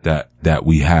that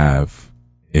we have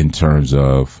in terms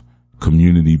of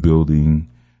community building,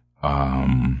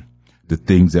 the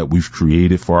things that we've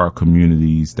created for our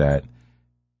communities that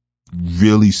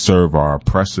really serve our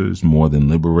oppressors more than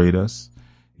liberate us.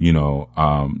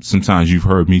 Sometimes you've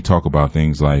heard me talk about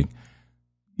things like,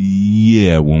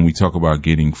 yeah, when we talk about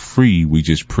getting free, we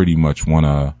just pretty much want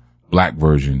a black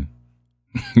version.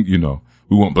 We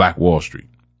want Black Wall Street.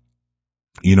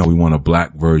 We want a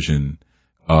black version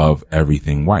of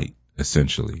everything white,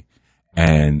 essentially.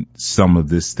 And some of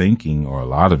this thinking, or a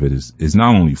lot of it, is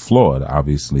not only flawed,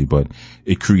 obviously, but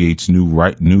it creates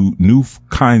new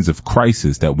kinds of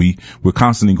crisis that we're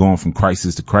constantly going from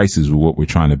crisis to crisis with what we're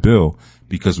trying to build,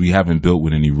 because we haven't built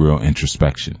with any real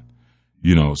introspection.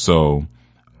 The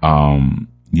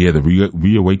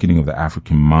reawakening of the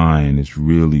African mind is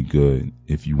really good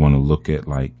if you want to look at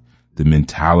like the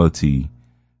mentality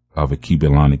of a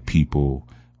Kibelonic people,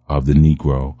 of the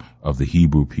Negro, of the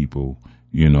Hebrew people,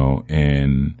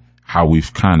 and how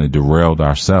we've kind of derailed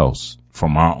ourselves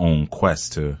from our own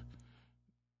quest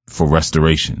for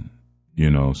restoration,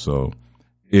 so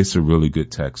it's a really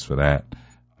good text for that.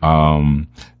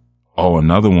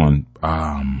 Another one,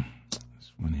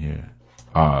 this one here,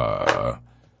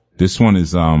 this one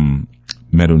is,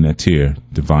 Medu Neter,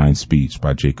 Divine Speech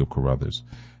by Jacob Carruthers.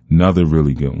 Another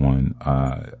really good one.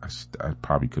 I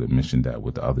probably could have mentioned that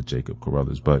with the other Jacob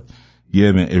Carruthers, but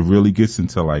yeah, man, it really gets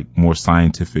into like more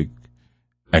scientific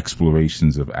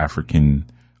explorations of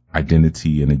African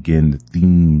identity. And again, the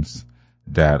themes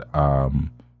that,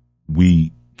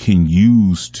 we can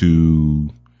use to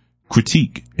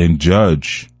critique and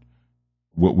judge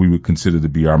what we would consider to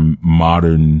be our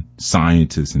modern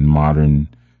scientists and modern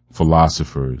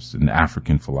philosophers and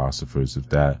African philosophers of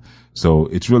that. So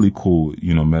it's really cool.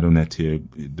 Medu Neter,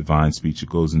 Divine Speech, it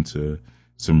goes into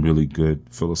some really good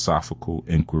philosophical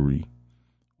inquiry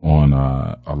on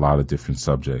a lot of different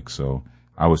subjects. So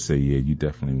I would say, yeah, you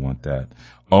definitely want that.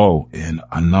 Oh, and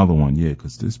another one, yeah,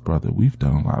 because this brother, we've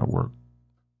done a lot of work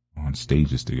on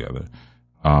stages together.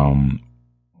 Molefe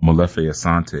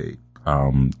Asante,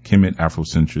 Kemet,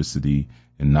 Afrocentricity,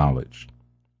 and Knowledge.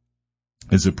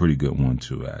 It's a pretty good one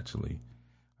too, actually.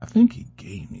 I think he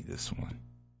gave me this one.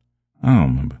 I don't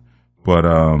remember. But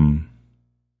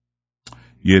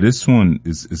yeah, this one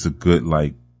is a good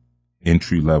like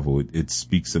entry level. It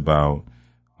speaks about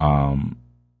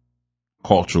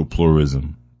cultural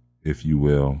pluralism, if you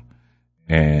will,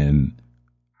 and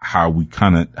how we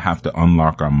kind of have to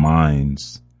unlock our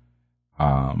minds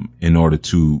in order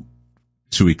to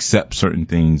accept certain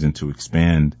things and to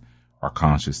expand our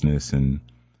consciousness, and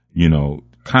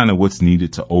kind of what's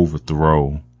needed to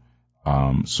overthrow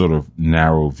sort of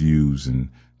narrow views and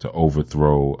to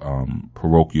overthrow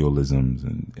parochialisms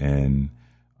and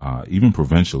even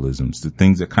provincialisms, the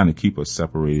things that kind of keep us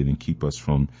separated and keep us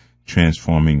from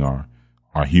transforming our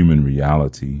human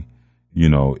reality.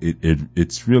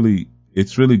 It's really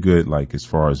good, like as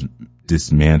far as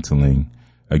dismantling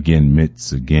again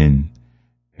myths again,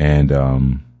 and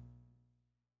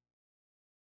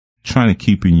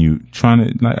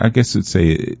I guess I'd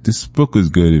say this book is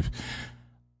good if,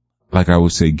 like I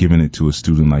would say, giving it to a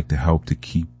student, like to help to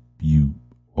keep you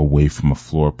away from a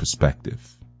flawed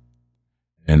perspective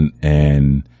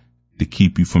and to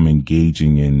keep you from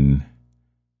engaging in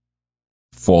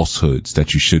falsehoods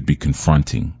that you should be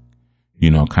confronting,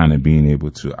 kind of being able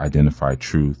to identify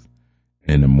truth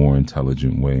in a more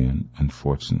intelligent way. And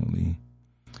unfortunately,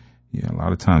 yeah, a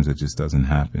lot of times it just doesn't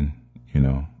happen,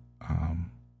 not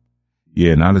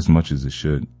as much as it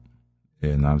should.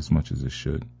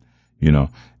 Now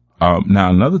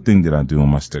another thing that I do in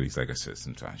my studies, like I said,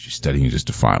 sometimes you're studying just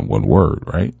to find one word,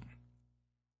 right?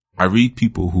 I read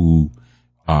people who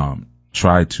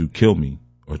try to kill me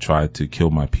or try to kill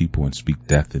my people and speak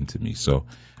death into me. So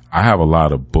I have a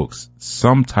lot of books.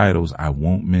 Some titles I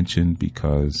won't mention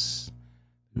because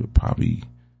it would probably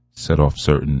set off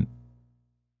certain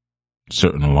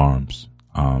alarms.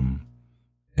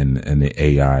 And the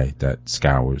AI that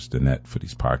scours the net for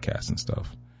these podcasts and stuff.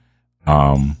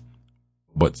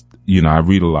 But I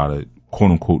read a lot of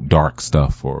quote unquote dark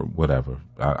stuff or whatever.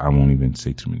 I won't even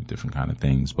say too many different kind of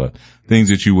things, but things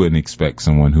that you wouldn't expect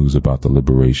someone who's about the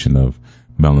liberation of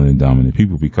melanin dominant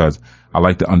people, because I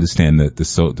like to understand that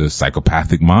the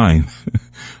psychopathic mind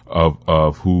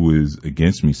of who is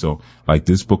against me. So like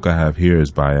this book I have here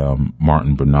is by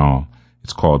Martin Bernal.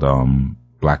 It's called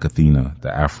Black Athena,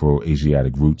 the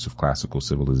Afro-Asiatic Roots of Classical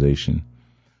Civilization.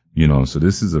 So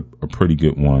this is a pretty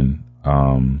good one.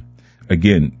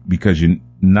 Again, because you're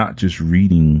not just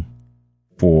reading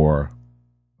for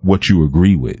what you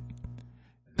agree with.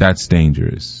 That's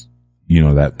dangerous.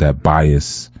 That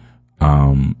bias,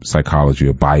 psychology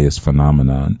or bias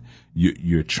phenomenon.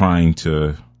 You're trying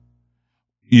to,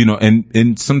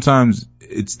 and sometimes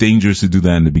it's dangerous to do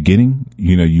that in the beginning.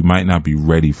 You might not be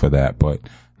ready for that, but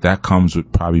that comes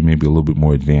with probably maybe a little bit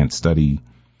more advanced study.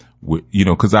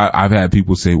 Cause I've had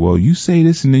people say, well, you say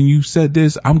this and then you said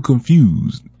this, I'm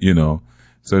confused,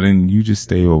 so then you just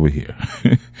stay over here,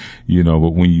 but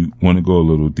when you want to go a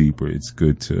little deeper, it's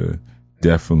good to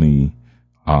definitely,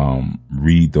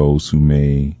 read those who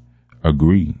may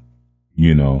agree,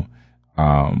 in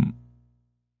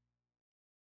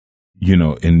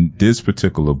this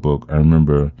particular book, I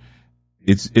remember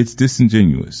it's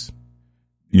disingenuous,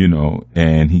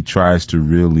 and he tries to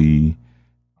really,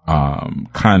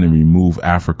 kind of remove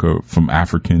Africa from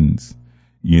Africans,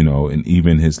 and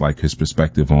even his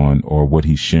perspective on, or what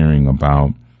he's sharing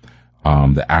about,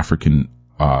 the African,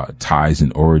 ties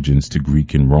and origins to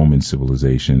Greek and Roman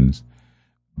civilizations.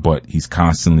 But he's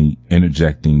constantly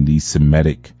interjecting these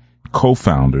Semitic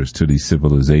co-founders to these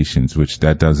civilizations, which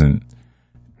that doesn't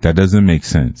make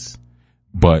sense.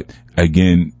 But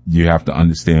again, you have to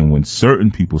understand when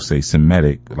certain people say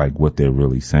Semitic, what they're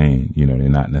really saying. They're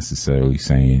not necessarily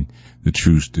saying the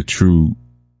true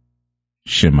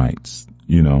Shemites,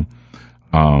 and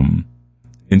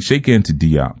Cheikh Anta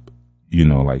Diop,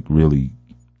 really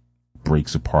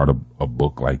breaks apart a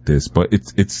book like this, but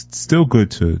it's still good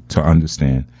to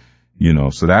understand,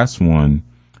 so that's one.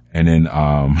 And then,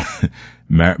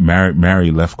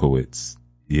 Mary Lefkowitz.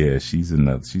 Yeah, she's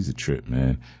a trip,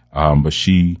 man. But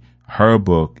her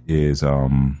book is,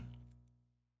 not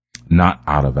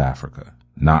out of Africa,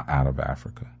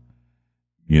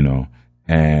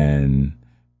 and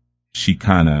she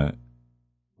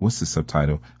what's the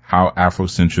subtitle? How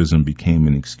Afrocentrism Became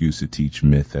an Excuse to Teach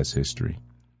Myth as History.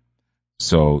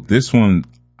 So this one,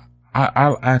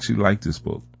 I actually like this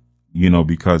book,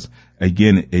 because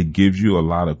again, it gives you a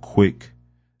lot of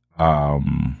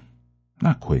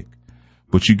not quick,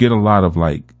 but you get a lot of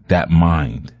that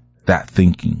mind, that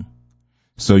thinking.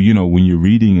 So, when you're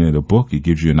reading a book, it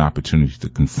gives you an opportunity to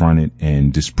confront it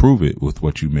and disprove it with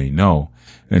what you may know.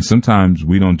 And sometimes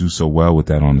we don't do so well with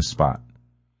that on the spot.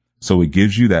 So it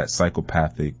gives you that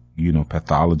psychopathic,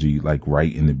 pathology,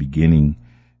 right in the beginning.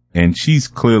 And she's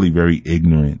clearly very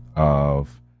ignorant of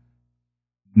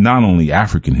not only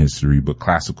African history, but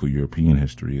classical European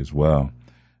history as well.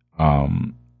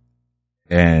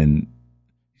 And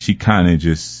she kind of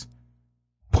just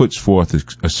puts forth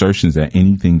assertions that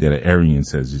anything that an Aryan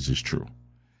says is just true,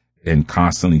 and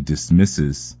constantly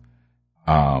dismisses,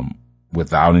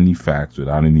 without any facts,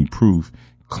 without any proof,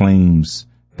 claims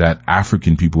that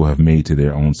African people have made to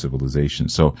their own civilization.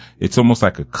 So it's almost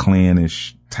like a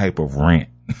clannish type of rant,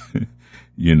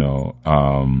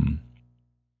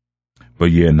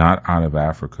 but yeah, not out of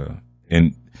Africa.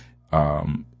 And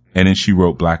then she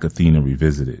wrote Black Athena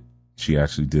Revisited. She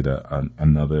actually did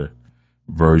another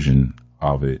version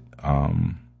of it.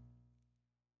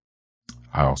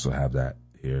 I also have that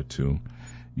here too,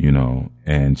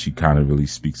 and she kind of really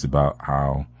speaks about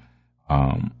how,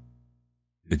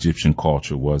 Egyptian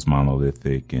culture was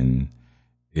monolithic, and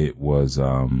it was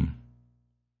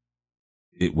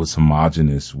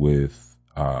homogenous with,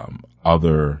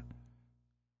 other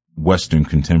Western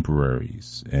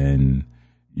contemporaries, and,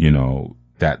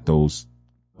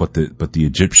 but the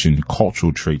Egyptian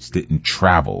cultural traits didn't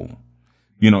travel,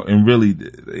 and really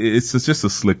it's just a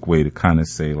slick way to kind of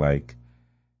say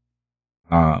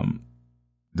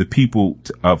the people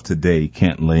of today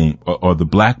can't lay, or the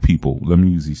black people, let me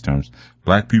use these terms,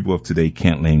 black people of today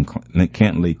can't lay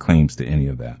claims to any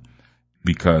of that,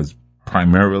 because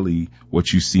primarily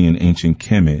what you see in ancient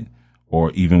Kemet,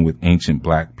 or even with ancient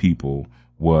black people,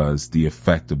 was the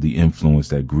effect of the influence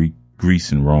that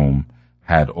Greece and Rome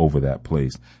had over that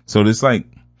place. So it's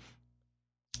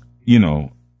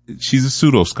she's a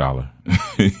pseudo scholar,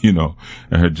 and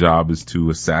her job is to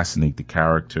assassinate the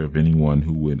character of anyone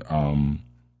who would,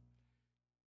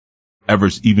 ever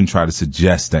even try to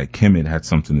suggest that Kemet had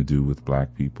something to do with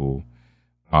black people,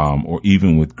 or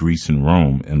even with Greece and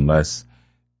Rome, unless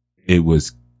it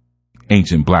was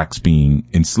ancient blacks being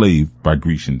enslaved by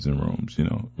Grecians and Romans,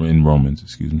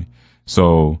 excuse me.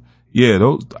 So yeah,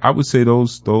 I would say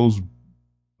those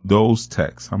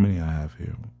texts, how many I have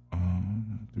here?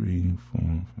 3, 4,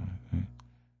 5, 6,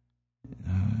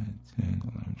 9, 10, 11, 12,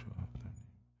 13.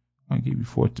 I'll give you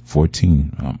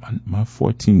 14. My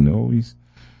 14 always.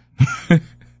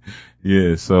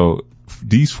 Yeah, so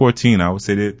these 14, I would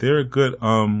say they're a good,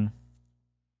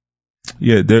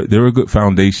 they're a good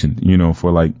foundation,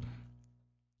 for like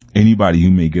anybody who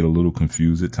may get a little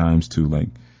confused at times too, like,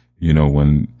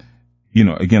 when,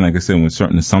 again, like I said, when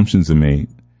certain assumptions are made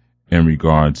in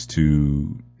regards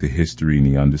to the history and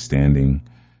the understanding,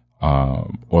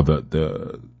 or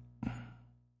the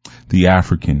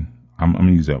African, I'm going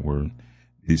to use that word,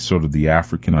 it's sort of the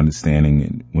African understanding,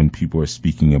 and when people are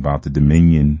speaking about the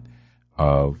dominion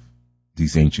of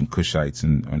these ancient Cushites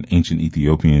and ancient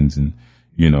Ethiopians, and,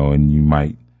 and you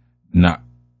might not,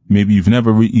 maybe you've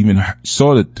never even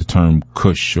saw the term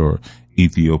Cush or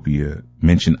Ethiopia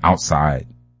mentioned outside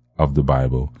of the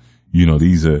Bible.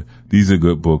 These are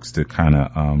good books to kind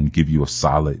of give you a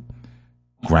solid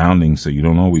grounding, so you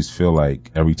don't always feel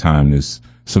like every time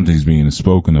something's being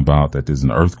spoken about that there's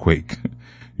an earthquake,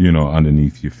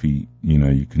 underneath your feet.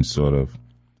 You can sort of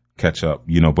catch up,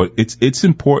 but it's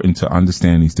important to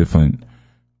understand these different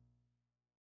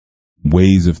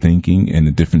ways of thinking and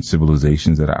the different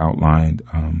civilizations that are outlined.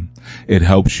 It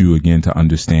helps you again to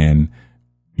understand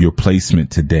your placement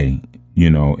today,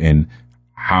 and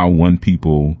how one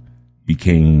people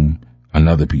became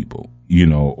another people,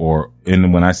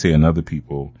 and when I say another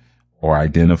people, or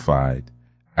identified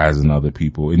as another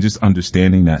people, and just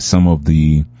understanding that some of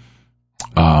the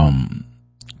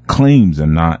claims are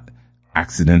not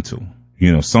accidental.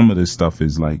 Some of this stuff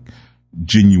is like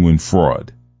genuine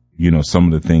fraud.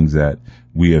 Some of the things that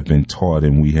we have been taught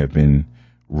and we have been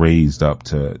raised up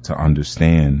to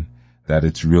understand that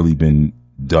it's really been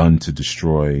done to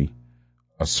destroy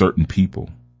a certain people.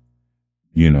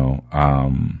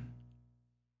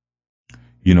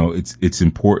 It's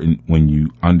important when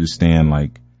you understand,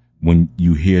 like, when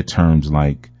you hear terms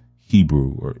like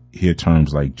Hebrew, or hear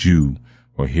terms like Jew,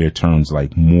 or hear terms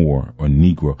like Moor or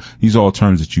Negro. These are all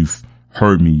terms that you've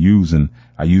heard me use, and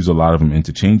I use a lot of them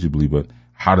interchangeably, but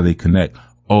how do they connect?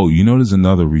 Oh, there's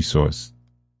another resource.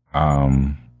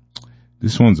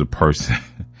 This one's a person.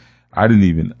 I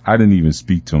didn't even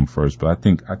speak to him first, but I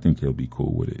think he'll be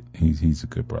cool with it. He's a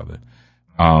good brother.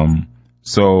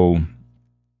 So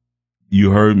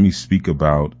you heard me speak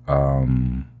about, I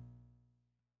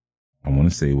want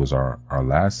to say it was our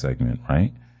last segment,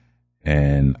 right?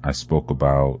 And I spoke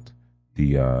about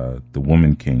the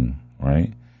Woman King,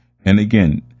 right? And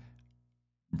again,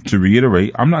 to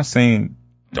reiterate, I'm not saying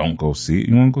don't go see it.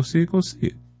 You want to go see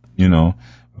it,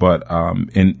 but,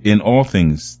 in all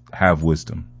things, have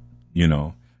wisdom,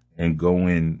 and go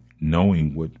in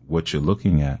knowing what you're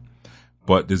looking at.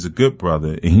 But there's a good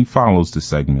brother, and he follows the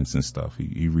segments and stuff.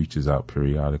 He reaches out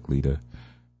periodically to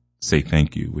say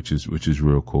thank you, which is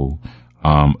real cool.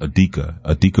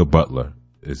 Adika Butler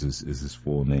is his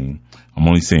full name. I'm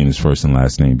only saying his first and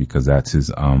last name because that's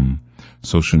his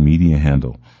social media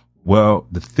handle. Well,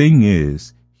 the thing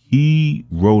is, he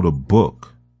wrote a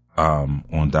book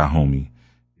on Dahomey.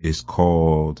 It's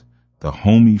called The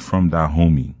Homie from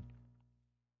Dahomey.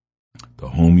 The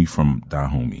Homie from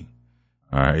Dahomey.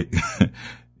 All right.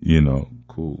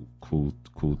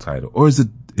 Cool title. Or is it,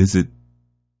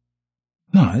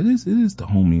 no, it is The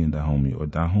Homie and Dahomey, or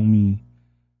Dahomey.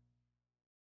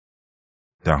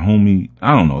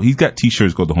 I don't know. He's got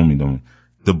t-shirts called The Homie Dahomey.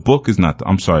 The book is not,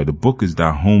 the book is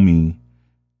Dahomey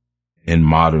and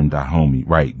Modern Dahomey.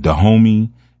 Right.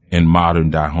 Dahomey and Modern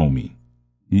Dahomey.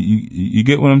 You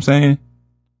get what I'm saying?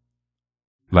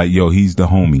 Like, yo, he's the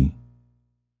homie.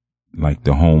 Like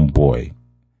the homeboy.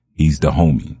 He's the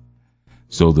homie.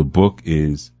 So the book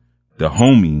is The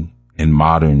Homie and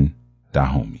Modern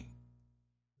Dahomey.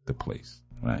 The place,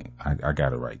 right? I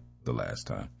got it right the last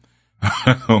time.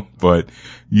 But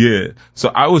yeah, so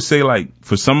I would say, like,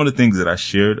 for some of the things that I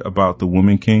shared about the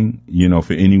Woman King,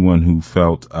 for anyone who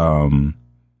felt,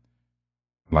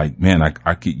 like, man,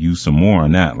 I could use some more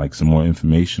on that, like some more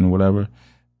information or whatever.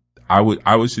 I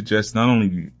would suggest not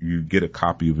only you get a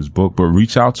copy of his book, but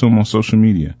reach out to him on social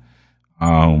media.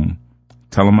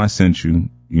 Tell him I sent you,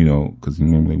 cause he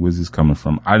may be like, where's this coming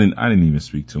from? I didn't even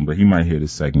speak to him, but he might hear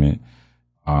this segment.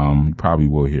 He probably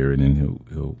will hear it and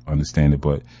he'll understand it,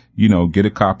 but get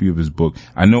a copy of his book.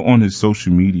 I know on his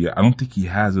social media, I don't think he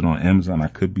has it on Amazon. I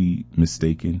could be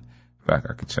mistaken. In fact,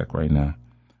 I could check right now.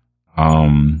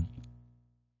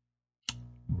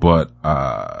 But,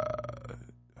 I'm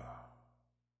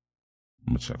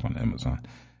gonna check on Amazon.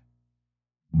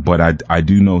 But I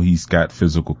do know he's got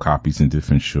physical copies in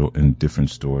different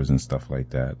stores and stuff like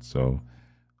that. So,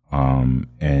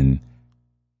 and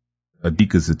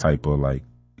Adika's the type of, like,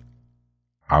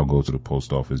 I'll go to the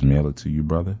post office, mail it to you,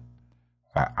 brother.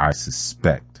 I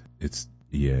suspect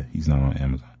he's not on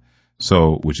Amazon.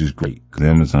 So, which is great, because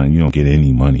Amazon, you don't get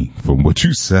any money from what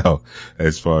you sell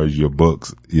as far as your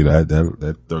books.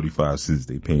 That 35 cents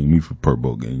they paying me for per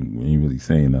book ain't really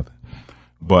saying nothing.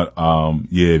 But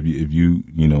yeah, if you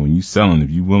when you selling, if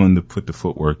you willing to put the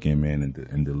footwork in, man,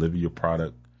 and deliver your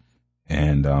product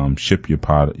and ship your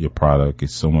product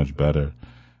is so much better.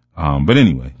 But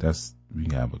anyway, we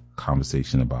can have a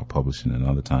conversation about publishing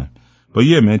another time. But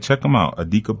yeah, man, check them out.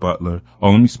 Adika Butler.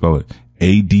 Oh, let me spell it.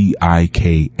 Adika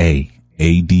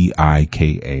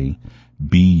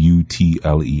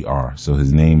Butler. So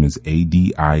his name is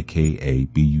Adika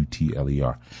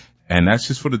Butler. And that's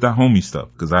just for the Dahomey stuff,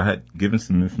 because I had given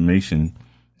some information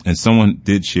and someone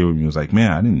did share with me. Was like,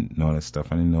 man, I didn't know that stuff.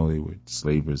 I didn't know they were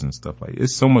slavers and stuff like that.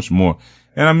 It's so much more.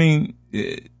 And I mean,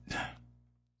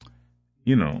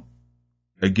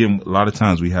 again, a lot of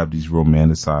times we have these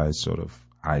romanticized sort of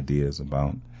ideas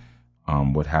about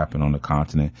what happened on the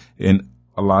continent, and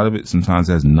a lot of it sometimes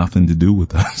has nothing to do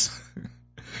with us.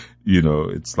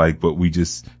 It's like, but we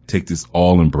just take this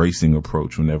all embracing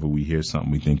approach whenever we hear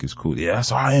something we think is cool. Yeah,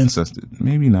 that's our ancestors.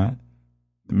 Maybe not.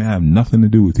 It may have nothing to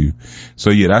do with you.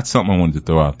 So yeah, that's something I wanted to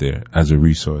throw out there as a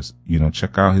resource.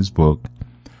 Check out his book,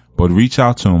 but reach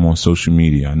out to him on social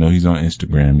media. I know he's on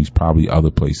Instagram. He's probably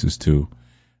other places too.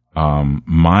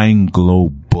 Mind Glow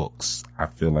Books. I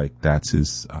feel like that's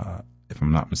his, if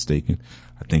I'm not mistaken,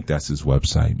 I think that's his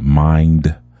website,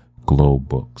 Mind Glow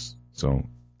Books. So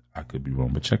I could be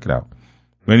wrong, but check it out.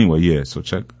 But anyway, yeah, so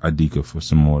check Adika for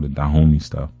some more of the Dahomey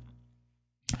stuff.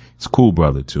 It's cool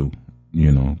brother too.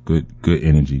 Good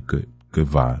energy, good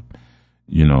vibe.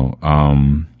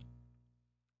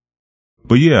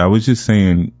 But yeah, I was just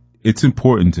saying it's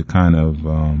important to kind of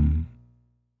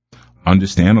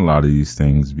understand a lot of these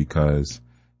things, because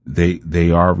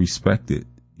they are respected,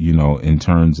 in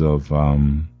terms of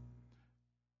when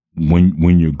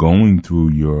you're going through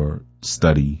your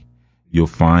study, you'll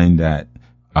find that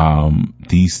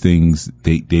these things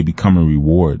they become a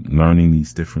reward, learning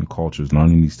these different cultures,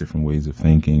 learning these different ways of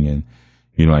thinking. And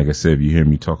like I said, if you hear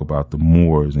me talk about the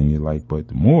Moors and you're like, but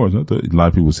the Moors, a lot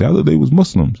of people say, I thought they was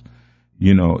Muslims,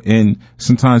 and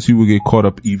sometimes people get caught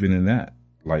up even in that,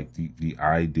 like the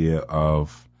idea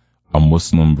of a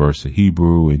Muslim versus a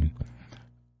Hebrew, and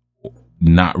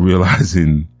not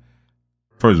realizing,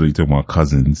 first of all, you're talking about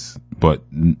cousins, but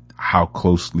how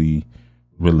closely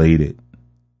related,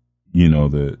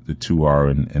 the two are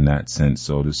in that sense.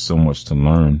 So there's so much to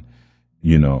learn,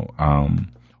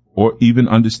 or even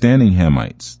understanding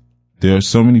Hamites. There are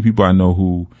so many people I know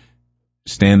who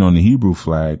stand on the Hebrew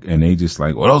flag and they just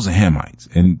like, oh, those are Hamites,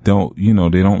 and they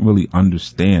don't really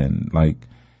understand. Like,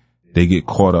 they get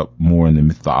caught up more in the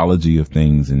mythology of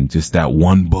things and just that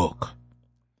one book.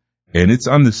 And it's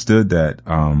understood that,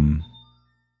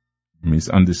 it's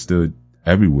understood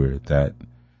everywhere that,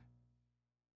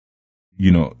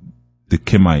 the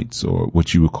Kemites, or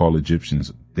what you would call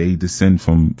Egyptians, they descend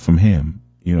from Ham.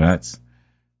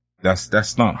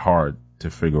 That's not hard to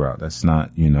figure out. That's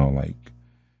not, like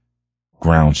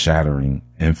ground shattering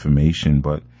information,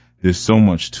 but there's so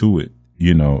much to it,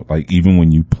 like even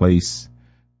when you place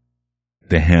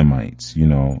the Hamites,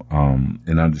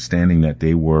 and understanding that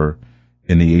they were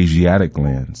in the Asiatic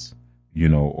lands,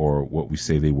 or what we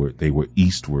say they were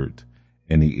eastward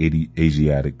in the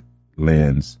Asiatic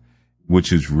lands,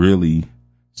 which is really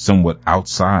somewhat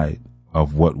outside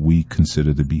of what we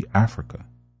consider to be Africa.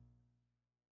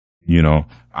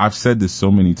 I've said this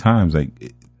so many times,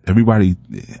 like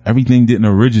everything didn't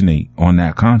originate on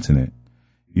that continent.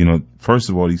 First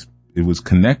of all, it was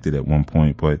connected at one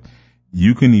point, but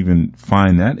you can even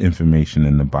find that information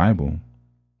in the Bible.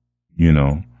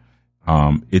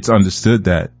 It's understood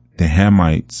that the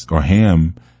Hamites, or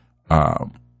Ham,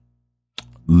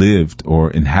 lived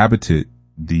or inhabited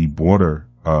the border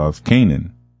of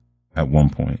Canaan at one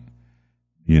point,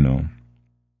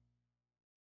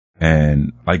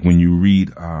 and like when you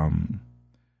read 1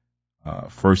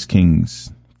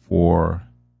 Kings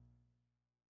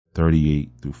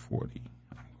 4:38-40,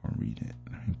 I'm gonna read it.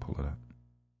 Let me pull it up.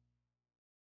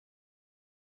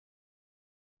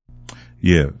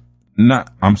 Yeah,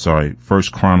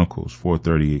 First Chronicles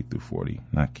 4:38-40,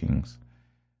 not Kings.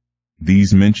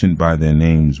 These mentioned by their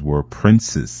names were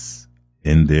princes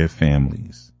in their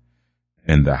families,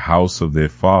 and the house of their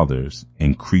fathers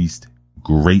increased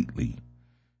greatly.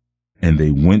 And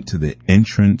they went to the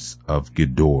entrance of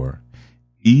Gedor,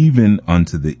 even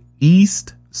unto the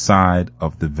east side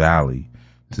of the valley,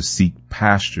 to seek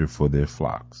pasture for their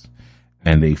flocks.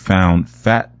 And they found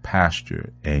fat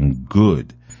pasture and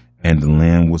good, and the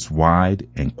land was wide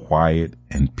and quiet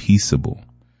and peaceable.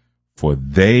 For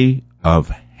they of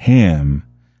Ham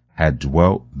had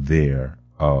dwelt there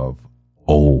of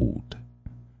old.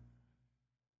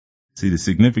 See, the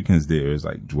significance there is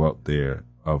like dwelt there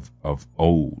of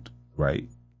old, right?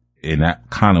 And that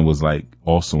kind of was like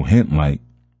also hint like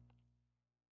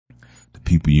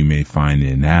people you may find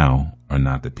there now are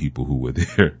not the people who were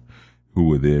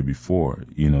there before.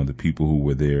 The people who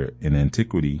were there in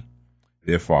antiquity,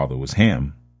 their father was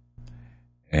Ham.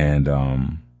 And,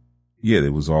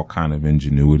 there was all kind of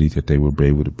ingenuity that they were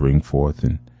able to bring forth,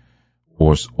 and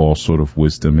or all sort of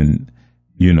wisdom. And,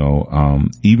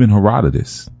 even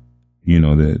Herodotus,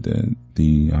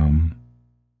 the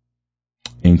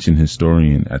ancient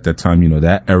historian at that time,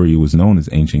 that area was known as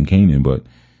ancient Canaan, but,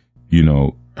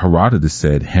 Herodotus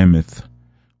said Hamath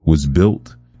was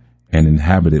built and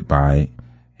inhabited by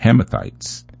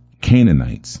Hamathites,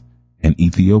 Canaanites, and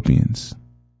Ethiopians.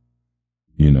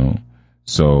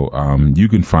 So you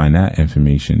can find that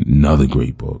information. Another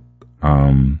great book,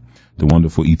 The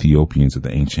Wonderful Ethiopians of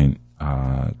the Ancient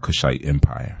Kushite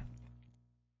Empire.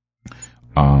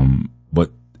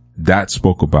 But that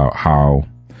spoke about how,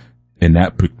 in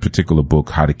that particular book,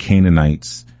 how the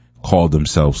Canaanites called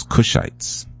themselves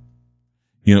Kushites.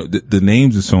 The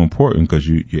names are so important because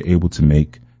you're able to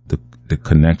make the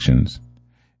connections.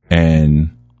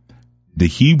 And the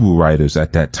Hebrew writers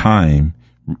at that time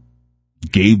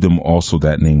gave them also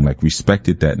that name, like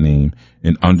respected that name,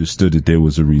 and understood that there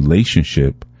was a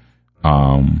relationship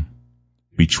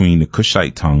between the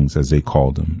Kushite tongues, as they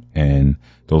called them, and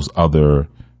those other,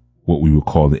 what we would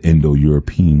call the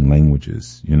Indo-European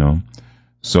languages,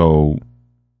 So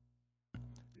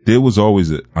there was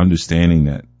always an understanding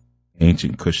that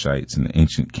ancient Kushites and the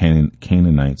ancient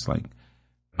Canaanites, like,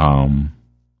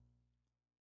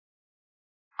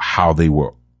 how they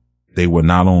were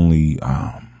not only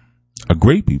a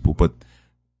great people, but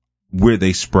where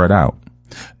they spread out.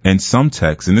 And some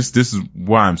texts, and this is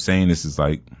why I'm saying this, is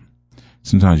like,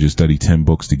 sometimes you study 10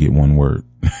 books to get one word.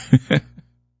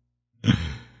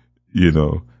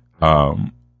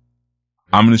 I'm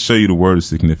going to show you the word of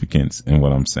significance in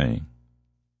what I'm saying.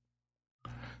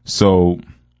 So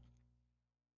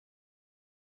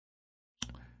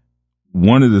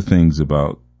one of the things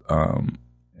about, and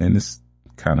this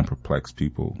kind of perplexed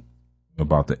people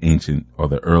about the ancient or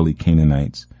the early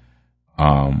Canaanites,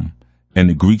 and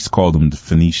the Greeks called them the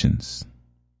Phoenicians,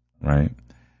 right?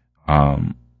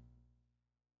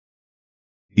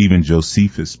 Even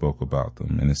Josephus spoke about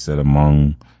them, and it said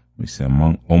among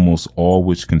almost all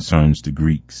which concerns the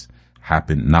Greeks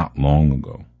happened not long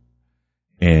ago.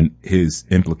 And his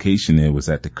implication there was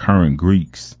that the current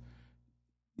Greeks,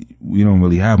 we don't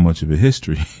really have much of a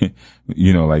history,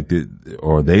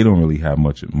 or they don't really have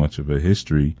much of a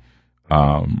history.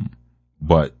 And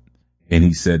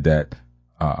he said that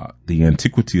the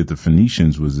antiquity of the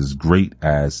Phoenicians was as great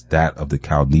as that of the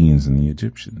Chaldeans and the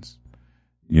Egyptians.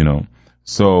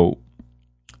 So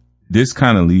this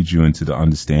kind of leads you into the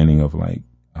understanding of, like,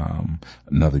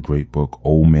 another great book,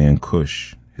 Old Man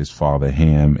Cush, his father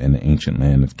Ham, and the ancient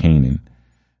land of Canaan.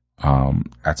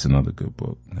 That's another good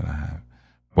book that I have.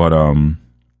 But,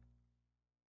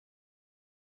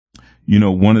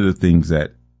 one of the things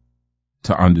that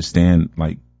to understand,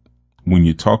 like, when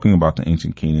you're talking about the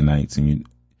ancient Canaanites, and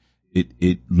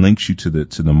it links you to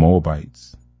the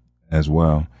Moabites as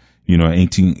well.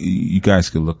 You guys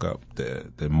could look up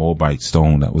the Moabite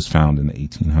stone that was found in the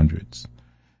 1800s,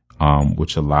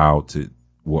 which allowed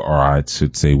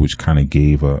which kind of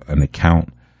gave an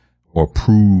account or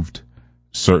proved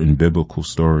certain biblical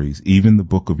stories. Even the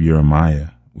book of Jeremiah,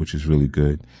 which is really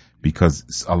good,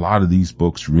 because a lot of these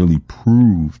books really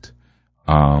proved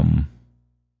the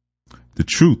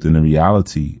truth and the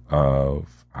reality of,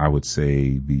 I would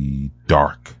say, the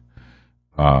dark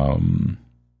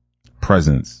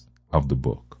presence of the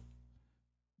book.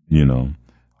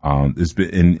 It's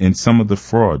been in some of the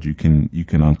fraud you can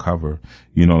uncover,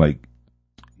 like,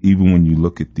 even when you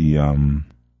look at the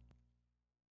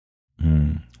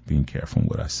being careful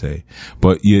what I say,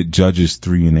 but Judges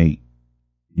 3 and 8,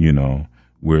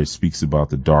 where it speaks about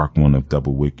the dark one of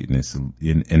double wickedness,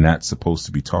 and that's supposed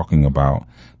to be talking about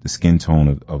the skin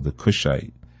tone of the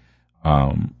Cushite.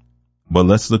 But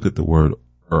let's look at the word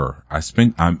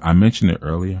I mentioned it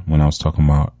earlier when I was talking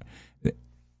about the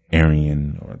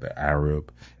Aryan or the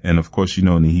Arab, and of course, in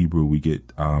the Hebrew we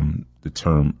get the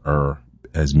term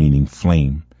as meaning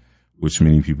flame, which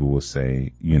many people will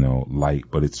say, light,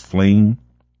 but it's flame,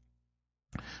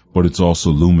 but it's also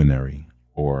luminary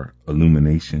or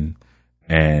illumination.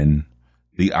 And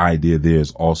the idea there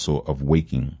is also of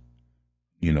waking,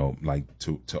 like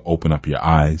to open up your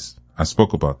eyes. I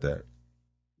spoke about that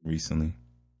recently.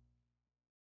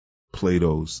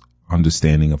 Plato's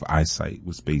understanding of eyesight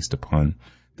was based upon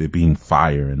there being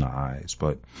fire in the eyes.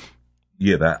 But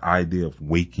that idea of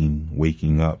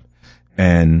waking up.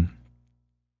 And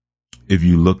if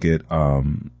you look at,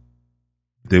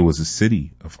 there was a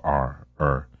city of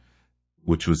Ur,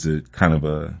 which was a kind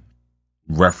of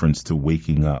reference to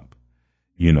waking up,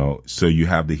 you know. So you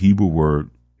have the Hebrew word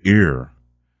ir,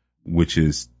 which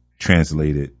is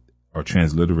translated or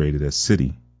transliterated as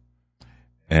city.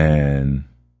 And,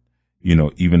 you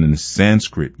know, even in the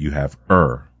Sanskrit, you have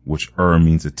which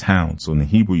means a town. So in the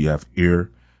Hebrew, you have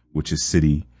ir, which is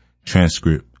city.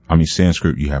 Sanskrit,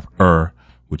 you have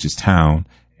which is town.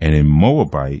 And in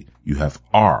Moabite, you have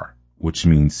Ar, which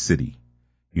means city,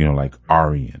 you know, like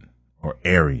Aryan or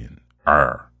Aryan,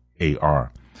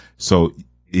 A-R. So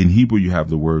in Hebrew, you have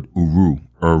the word Uru,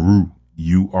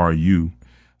 U-R-U,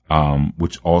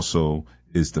 which also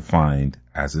is defined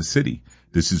as a city.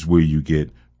 This is where you get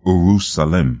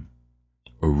Urusalim,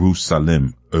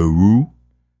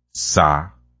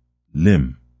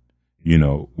 you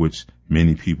know, which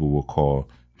many people will call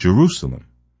Jerusalem,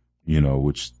 you know,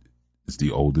 which is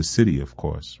the oldest city, of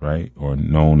course, right? Or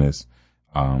known as,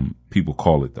 people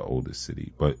call it the oldest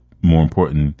city, but more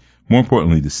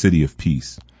importantly, the city of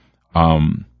peace.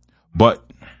 But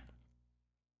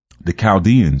the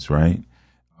Chaldeans, right?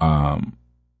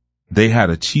 They had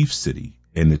a chief city,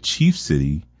 and the chief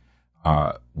city,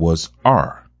 was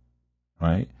Ar,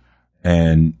 right?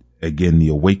 And again, the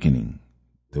awakening,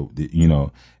 you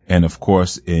know, and of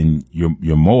course in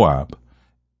your Moab,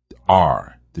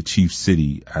 Ar, the chief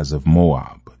city as of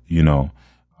Moab, you know,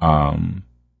 and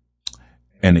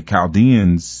the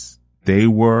Chaldeans, they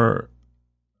were,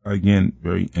 again,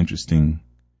 very interesting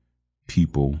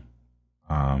people.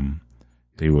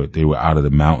 They were out of the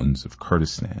mountains of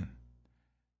Kurdistan,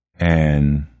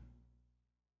 and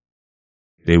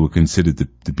they were considered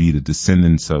to be the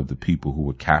descendants of the people who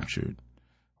were captured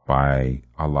by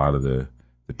a lot of the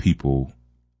people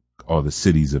or the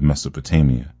cities of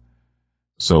Mesopotamia.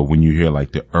 So when you hear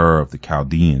like the of the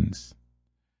Chaldeans,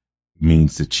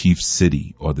 means the chief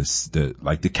city or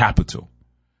the capital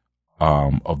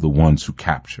of the ones who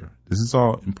capture. This is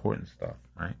all important stuff,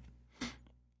 right?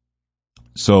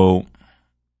 So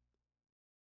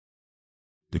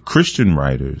the Christian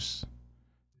writers,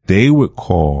 they would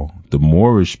call the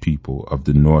Moorish people of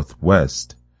the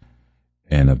northwest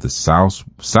and of the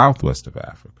southwest of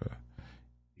Africa.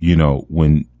 You know,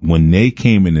 when they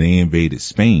came in and they invaded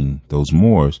Spain, those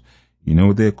Moors, you know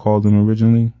what they called them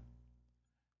originally?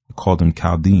 They called them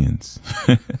Chaldeans.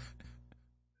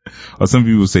 Or some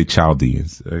people say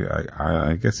Chaldeans.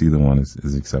 I guess either one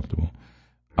is acceptable.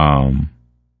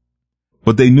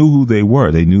 But they knew who they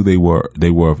were. They knew they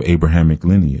were of Abrahamic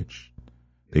lineage.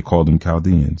 They called them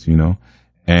Chaldeans, you know?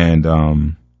 And,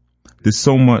 there's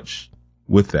so much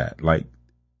with that. Like,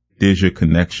 there's your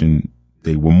connection.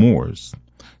 They were Moors.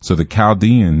 So the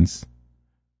Chaldeans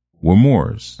were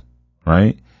Moors,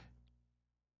 right?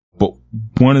 But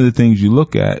one of the things you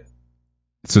look at,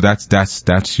 so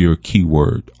that's your key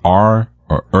word. R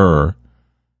or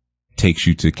takes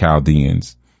you to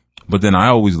Chaldeans. But then I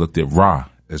always looked at Ra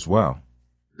as well.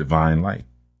 Divine light,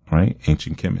 right?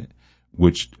 Ancient Kemet,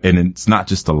 and it's not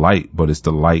just the light, but it's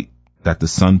the light that the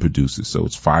sun produces. So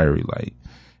it's fiery light,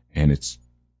 and it's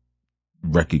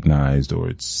recognized or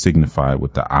it's signified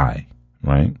with the eye,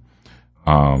 right?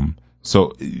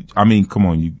 So, I mean, come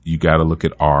on, you gotta look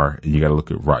at R and you gotta look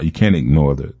at Ra. You can't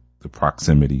ignore the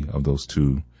proximity of those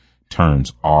two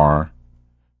terms, R,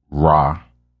 Ra,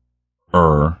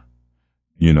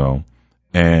 you know,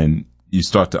 and you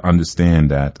start to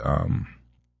understand that,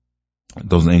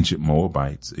 those ancient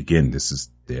Moabites, again, this is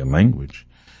their language.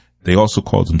 They also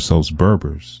called themselves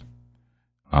Berbers.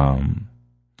 And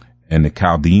the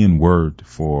Chaldean word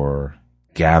for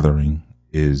gathering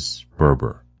is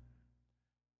Berber.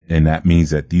 And that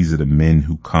means that these are the men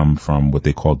who come from what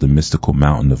they call the mystical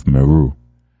mountain of Meru,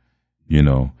 you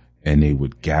know, and they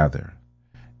would gather.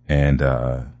 And,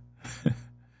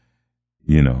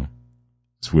 you know,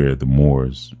 it's where the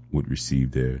Moors would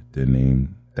receive their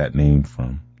name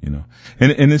from, you know.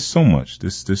 And there's so much.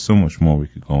 There's so much more we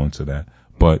could go into that.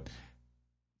 But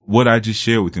what I just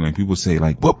shared with you, like people say,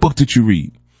 like, what book did you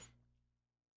read?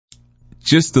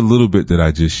 Just a little bit that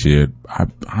I just shared.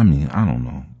 I mean, I don't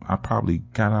know. I probably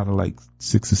got out of like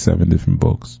 6 or 7 different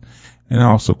books. And I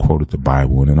also quoted the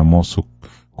Bible, and then I'm also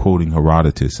quoting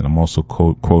Herodotus, and I'm also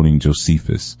quoting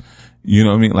Josephus. You know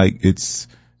what I mean? Like, it's,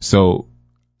 so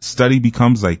study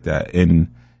becomes like that.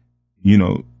 And, you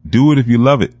know, do it if you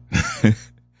love it.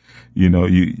 You know,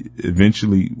 you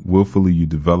eventually, willfully, you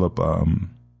develop, a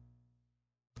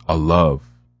love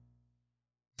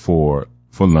for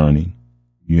learning,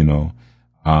 you know,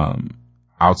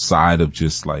 outside of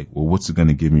just like, well, what's it going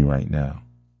to give me right now?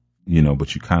 You know,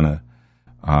 but you kind of,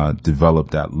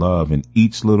 develop that love, and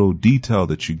each little detail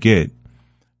that you get,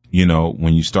 you know,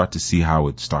 when you start to see how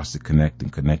it starts to connect,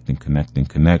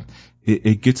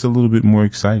 it gets a little bit more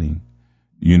exciting.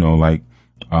 You know, like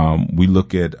We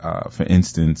look at, for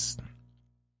instance,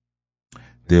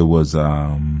 there was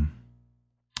a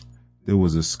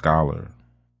scholar.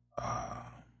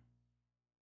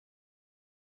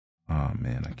 Oh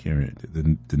man, I can't.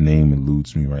 The name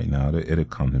eludes me right now. It'll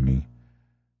come to me.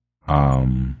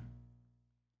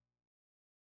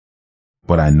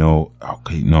 But I know.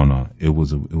 Okay, no. It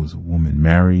was a woman,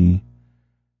 Mary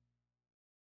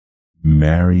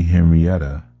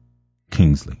Henrietta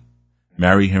Kingsley.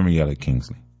 Mary Henrietta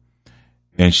Kingsley.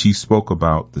 And she spoke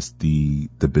about the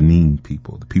Benin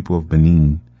people, the people of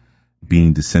Benin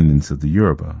being descendants of the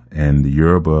Yoruba, and the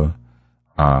Yoruba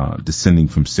descending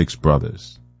from 6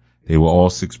 brothers. They were all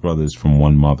 6 brothers from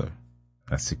one mother.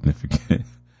 That's significant.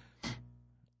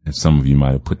 And some of you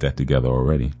might have put that together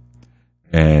already.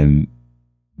 And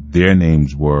their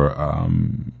names were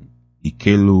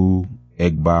Ikelu,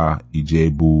 Egba,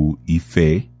 Ijebu,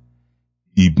 Ife,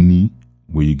 Ibni,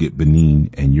 where you get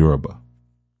Benin, and Yoruba.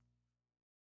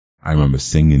 I remember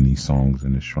singing these songs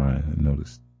in the shrine and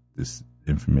noticed this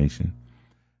information.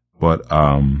 But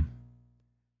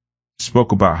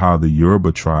spoke about how the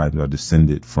Yoruba tribes are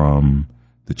descended from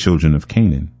the children of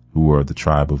Canaan, who were the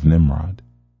tribe of Nimrod.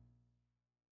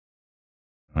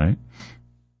 Right?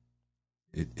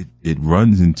 It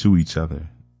runs into each other,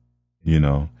 you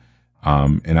know.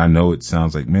 And I know it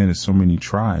sounds like, man, there's so many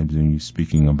tribes, and you're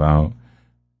speaking about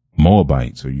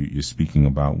Moabites, or you're speaking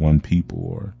about one people,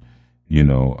 or, you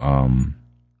know,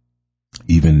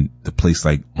 even the place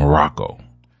like Morocco.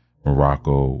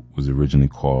 Morocco was originally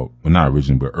called, well, not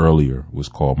originally, but earlier was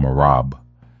called Marab,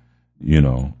 you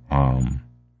know,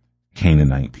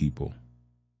 Canaanite people.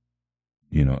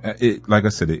 You know, like I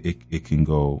said, it can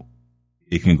go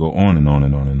on and on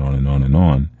and on and on and on and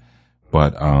on.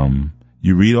 But,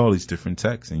 you read all these different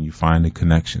texts and you find the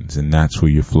connections, and that's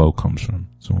where your flow comes from.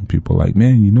 So when people are like,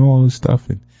 man, you know all this stuff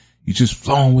and you just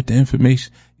flowing with the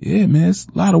information. Yeah, man, it's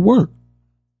a lot of work.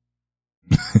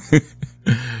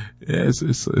 Yeah,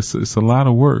 it's a lot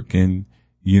of work. And,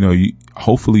 you know,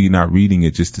 hopefully you're not reading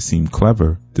it just to seem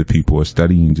clever to people, or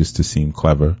studying just to seem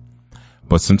clever.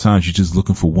 But sometimes you're just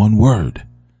looking for one word.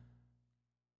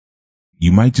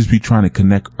 You might just be trying to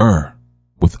connect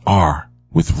with R,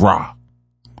 with Ra,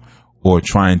 or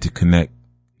trying to connect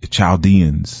the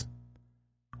Chaldeans.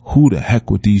 Who the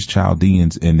heck were these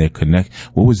Chaldeans, and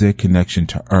what was their connection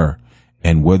to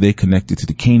And were they connected to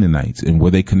the Canaanites? And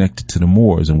were they connected to the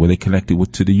Moors? And were they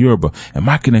connected to the Yoruba? Am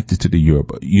I connected to the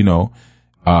Yoruba? You know,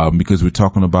 because we're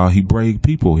talking about Hebraic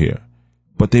people here.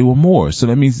 But they were Moors. So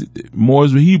that means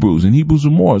Moors were Hebrews and Hebrews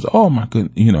were Moors. Oh my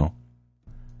goodness, you know.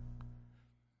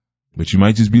 But you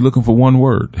might just be looking for one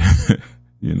word,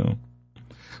 you know.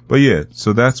 But yeah,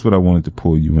 so that's what I wanted to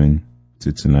pull you in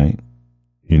to tonight,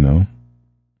 you know.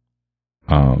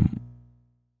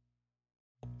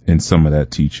 And some of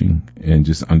that teaching, and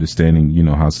just understanding, you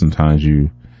know, how sometimes you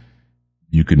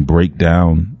can break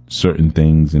down certain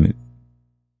things, and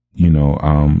you know,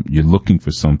 you're looking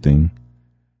for something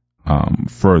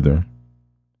further,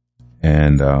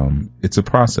 and it's a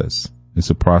process. It's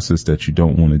a process that you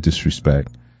don't want to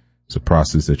disrespect. It's a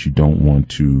process that you don't want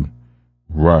to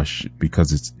rush,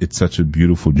 because it's such a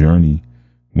beautiful journey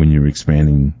when you're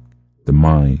expanding the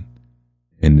mind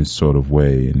in this sort of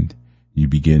way, and you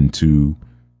begin to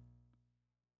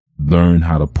learn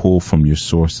how to pull from your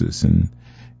sources and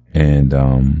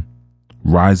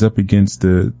rise up against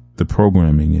the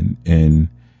programming and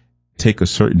take a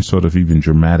certain sort of even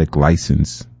dramatic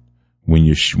license when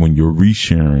you're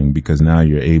resharing, because now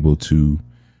you're able to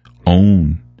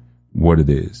own what it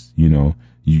is. You know,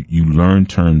 you learn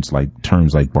terms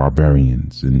like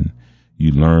barbarians, and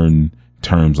you learn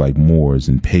terms like Moors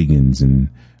and pagans and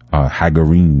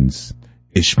Hagarenes,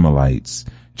 Ishmaelites,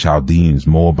 Chaldeans,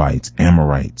 Moabites,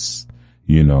 Amorites,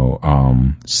 you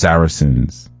know,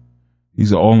 Saracens.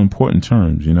 These are all important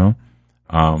terms, you know.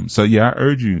 So yeah, I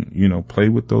urge you, you know, play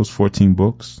with those 14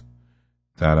 books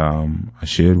that I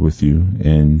shared with you,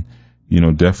 and, you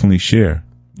know, definitely share.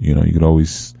 You know, you could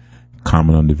always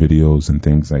comment on the videos and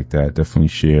things like that. Definitely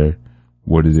share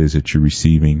what it is that you're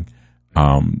receiving.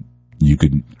 You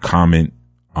could comment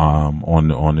on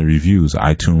the reviews,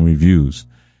 iTunes reviews,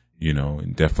 you know,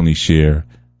 and definitely share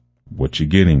what you're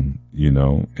getting, you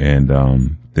know,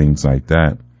 and things like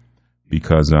that,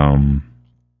 because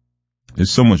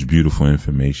there's so much beautiful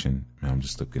information. I'm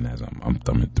just looking as I'm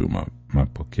thumbing through my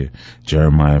book here.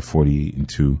 Jeremiah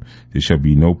 48:2. There shall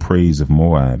be no praise of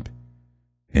Moab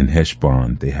and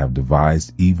Heshbon. They have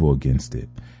devised evil against it.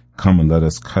 Come and let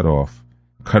us cut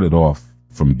it off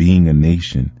from being a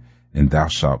nation, and thou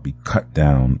shalt be cut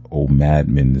down, O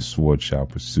madman, the sword shall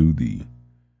pursue thee.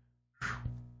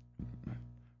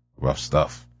 Rough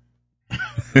stuff.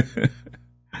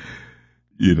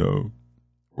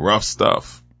 Rough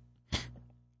stuff.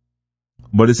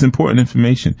 But it's important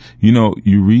information. You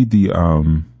read the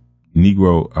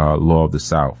Negro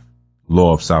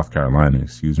Law of South Carolina,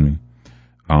 from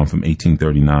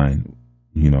 1839.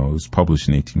 It was published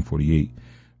in 1848.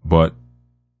 But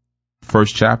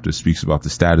first chapter speaks about the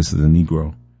status of the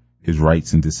Negro, his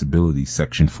rights and disabilities.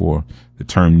 Section 4, the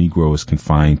term Negro is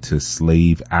confined to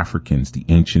slave Africans, the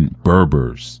ancient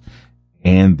Berbers,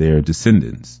 and their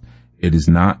descendants. It does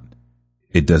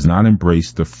not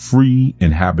embrace the free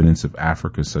inhabitants of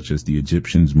Africa, such as the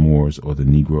Egyptians, Moors, or the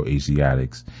Negro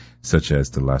Asiatics, such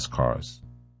as the Lascars.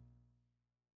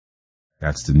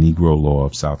 That's the Negro Law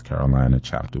of South Carolina,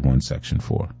 Chapter 1, Section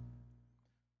 4.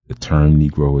 The term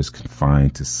Negro is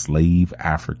confined to slave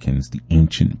Africans, the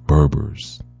ancient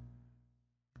Berbers,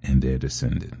 and their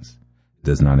descendants. It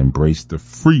does not embrace the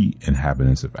free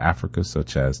inhabitants of Africa,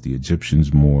 such as the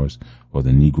Egyptians, Moors, or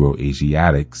the Negro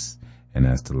Asiatics, and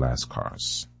as the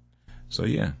Lascars. So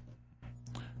yeah,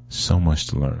 so much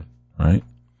to learn, right?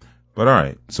 But all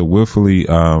right, so willfully,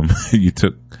 you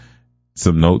took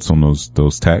some notes on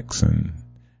those texts, and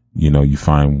you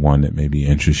find one that maybe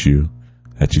interests you,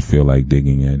 that you feel like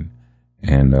digging in,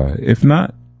 and if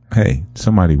not, hey,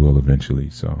 somebody will eventually.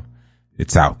 So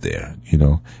it's out there,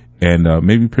 and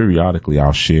maybe periodically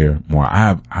I'll share more.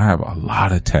 I have a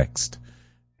lot of text,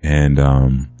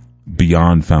 and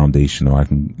beyond foundational, I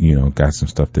can got some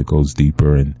stuff that goes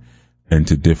deeper and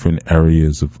into different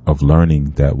areas of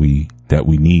learning that we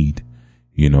need,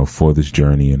 for this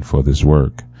journey and for this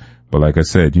work. But like I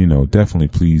said, definitely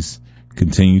please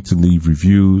continue to leave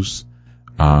reviews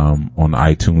on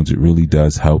iTunes. It really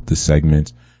does help the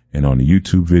segment. And on the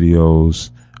YouTube videos,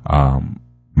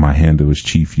 my handle is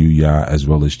Chief Yuya, as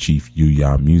well as Chief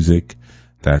Yuya Music.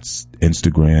 That's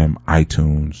Instagram,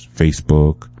 iTunes,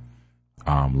 Facebook,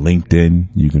 LinkedIn.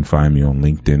 You can find me on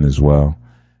LinkedIn as well.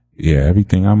 Yeah,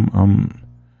 everything.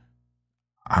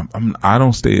 I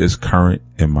don't stay as current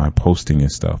in my posting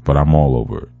and stuff, but I'm all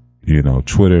over it.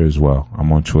 Twitter as well.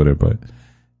 I'm on Twitter, but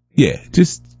yeah,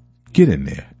 just get in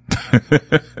there.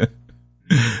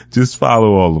 Just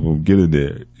follow all of them. Get in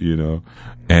there,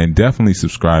 and definitely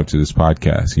subscribe to this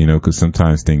podcast, because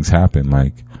sometimes things happen,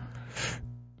 like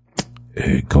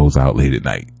it goes out late at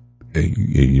night.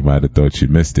 You might have thought you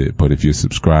missed it, but if you're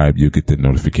subscribed, you get the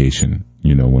notification,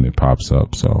 when it pops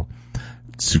up. So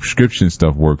subscription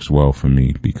stuff works well for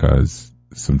me, because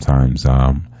sometimes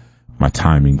my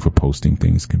timing for posting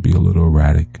things can be a little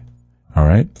erratic. All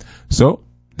right. So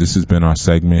this has been our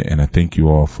segment, and I thank you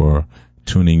all for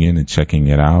tuning in and checking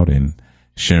it out and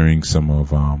sharing some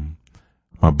of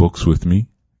my books with me,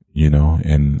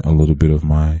 and a little bit of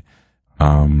my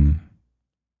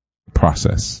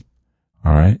process.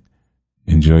 All right.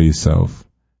 Enjoy yourself.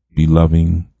 Be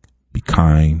loving, be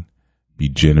kind, be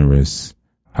generous,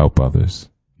 help others.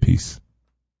 Peace.